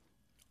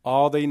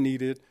 All they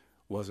needed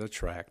was a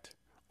tract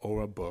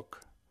or a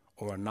book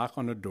or a knock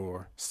on the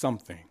door,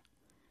 something.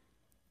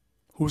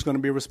 Who's going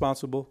to be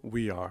responsible?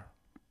 We are.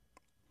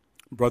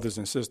 Brothers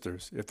and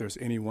sisters, if there's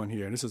anyone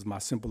here, and this is my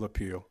simple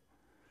appeal,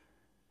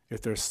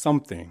 if there's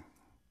something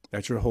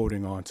that you're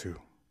holding on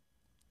to,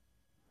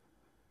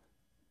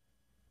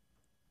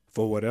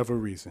 for whatever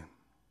reason,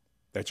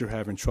 that you're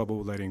having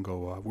trouble letting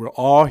go of. We're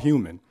all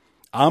human.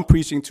 I'm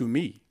preaching to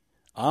me.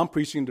 I'm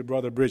preaching to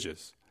Brother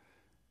Bridges.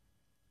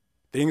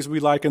 Things we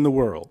like in the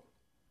world.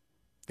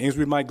 Things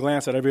we might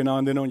glance at every now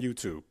and then on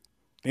YouTube.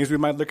 Things we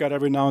might look at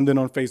every now and then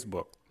on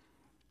Facebook.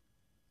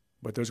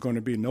 But there's going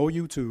to be no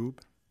YouTube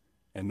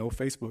and no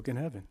Facebook in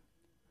heaven.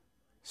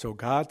 So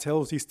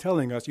he's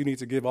telling us you need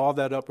to give all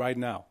that up right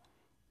now.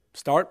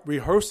 Start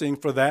rehearsing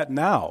for that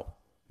now.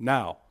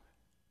 Now.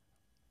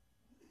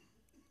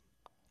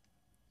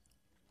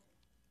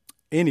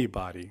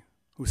 Anybody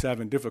who's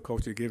having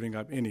difficulty giving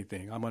up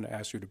anything, I'm going to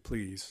ask you to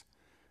please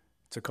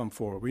to come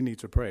forward. We need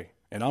to pray.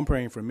 And I'm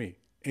praying for me.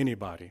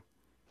 Anybody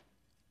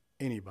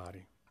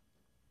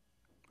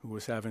who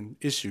is having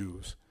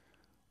issues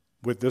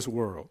with this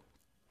world.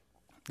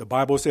 The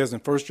Bible says in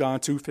 1 John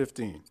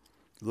 2:15,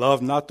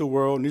 love not the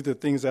world, neither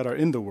things that are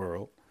in the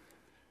world.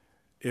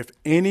 If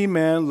any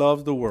man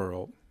loves the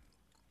world,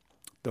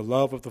 the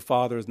love of the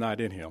Father is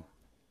not in him.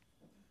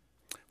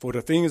 For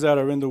the things that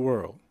are in the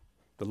world,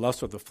 the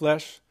lust of the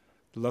flesh,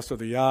 the lust of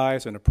the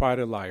eyes, and the pride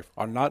of life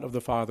are not of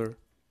the Father,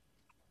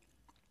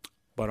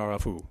 but are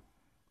of who?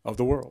 Of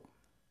the world.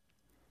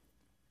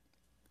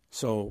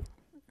 So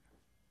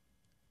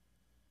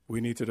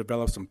we need to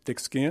develop some thick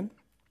skin.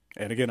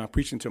 And again, I'm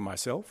preaching to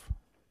myself.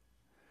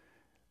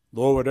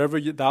 Lord, whatever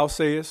thou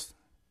sayest,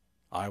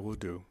 I will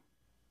do.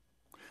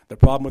 The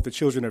problem with the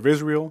children of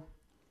Israel,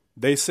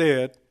 they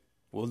said,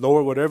 well,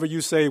 Lord, whatever you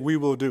say, we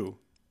will do.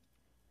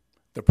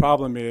 The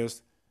problem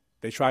is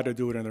they tried to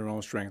do it in their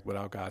own strength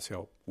without God's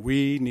help.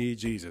 We need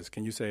Jesus.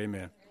 Can you say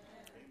amen? Amen.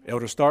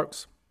 Elder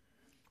Starks,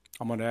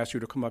 I'm going to ask you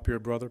to come up here,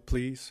 brother,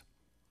 please,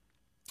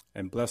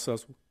 and bless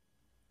us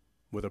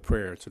with a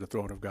prayer to the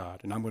throne of God.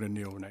 And I'm going to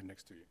kneel right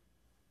next to you.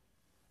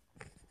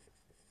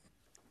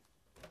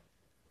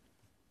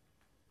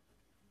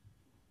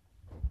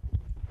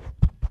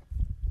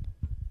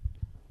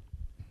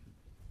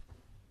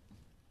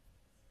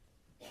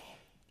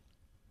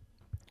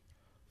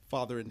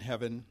 Father in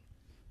heaven,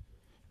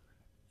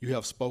 you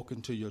have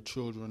spoken to your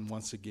children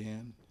once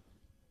again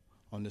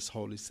on this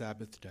holy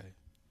Sabbath day.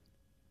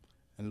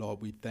 And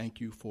Lord, we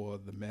thank you for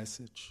the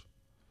message,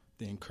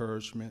 the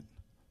encouragement,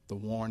 the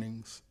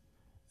warnings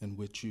in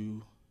which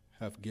you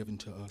have given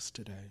to us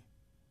today.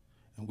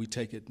 And we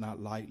take it not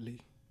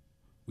lightly.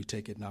 We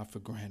take it not for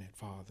granted,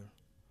 Father,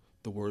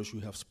 the words you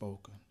have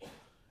spoken.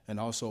 And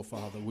also,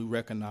 Father, we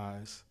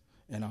recognize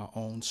in our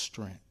own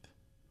strength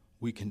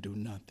we can do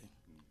nothing.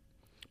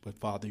 But,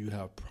 Father, you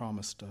have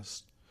promised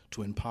us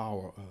to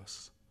empower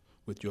us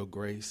with your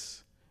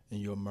grace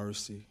and your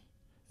mercy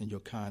and your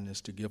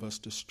kindness to give us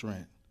the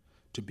strength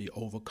to be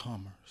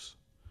overcomers.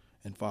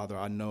 And, Father,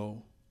 I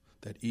know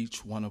that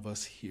each one of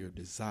us here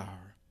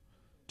desire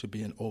to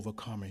be an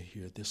overcomer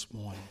here this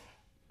morning.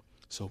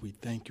 So we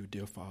thank you,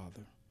 dear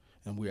Father,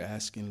 and we're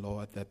asking,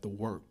 Lord, that the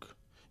work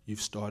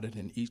you've started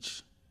in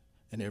each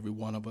and every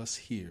one of us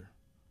here,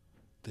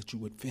 that you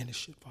would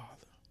finish it,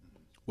 Father.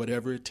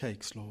 Whatever it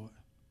takes, Lord,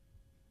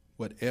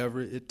 whatever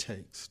it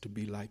takes to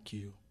be like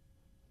you,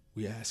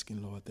 we're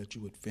asking, Lord, that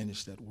you would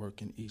finish that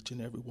work in each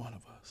and every one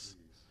of us.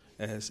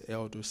 As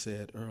Elder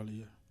said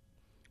earlier,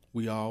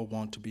 we all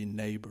want to be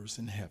neighbors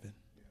in heaven.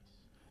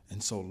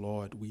 And so,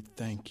 Lord, we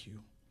thank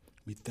you.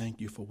 We thank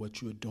you for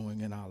what you're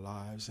doing in our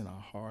lives, in our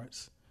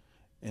hearts,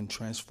 and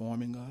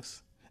transforming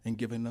us and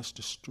giving us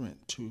the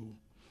strength to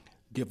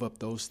give up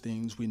those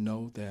things we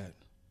know that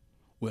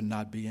will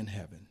not be in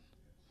heaven.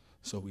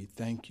 So we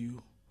thank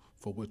you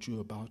for what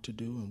you're about to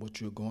do and what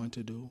you're going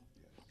to do.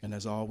 And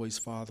as always,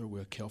 Father,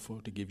 we're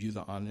careful to give you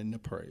the honor and the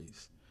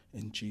praise.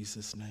 In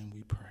Jesus' name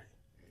we pray.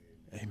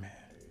 Amen.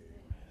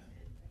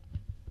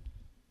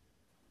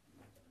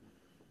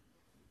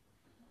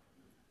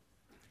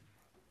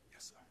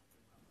 Yes, sir.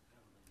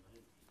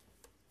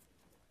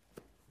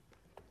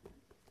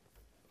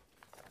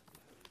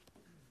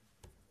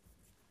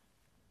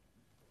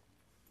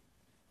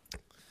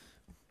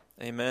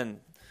 Amen.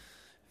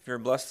 If you're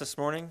blessed this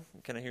morning,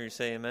 can I hear you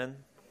say amen?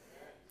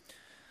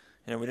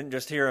 You know, we didn't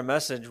just hear a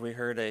message, we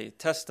heard a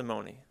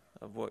testimony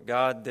of what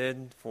God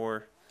did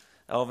for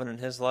Elvin in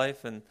his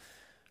life. And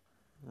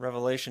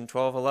Revelation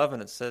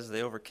 12:11, it says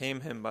they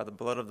overcame him by the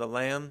blood of the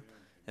Lamb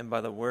and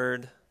by the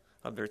word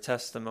of their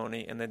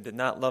testimony, and they did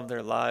not love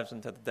their lives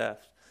unto the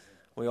death.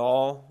 We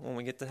all, when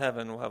we get to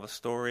heaven, will have a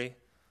story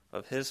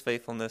of his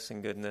faithfulness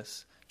and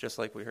goodness, just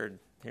like we heard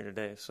here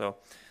today. So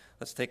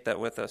let's take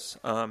that with us.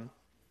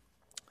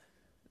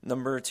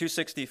 Number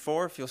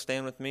 264, if you'll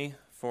stand with me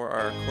for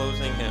our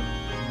closing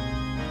hymn.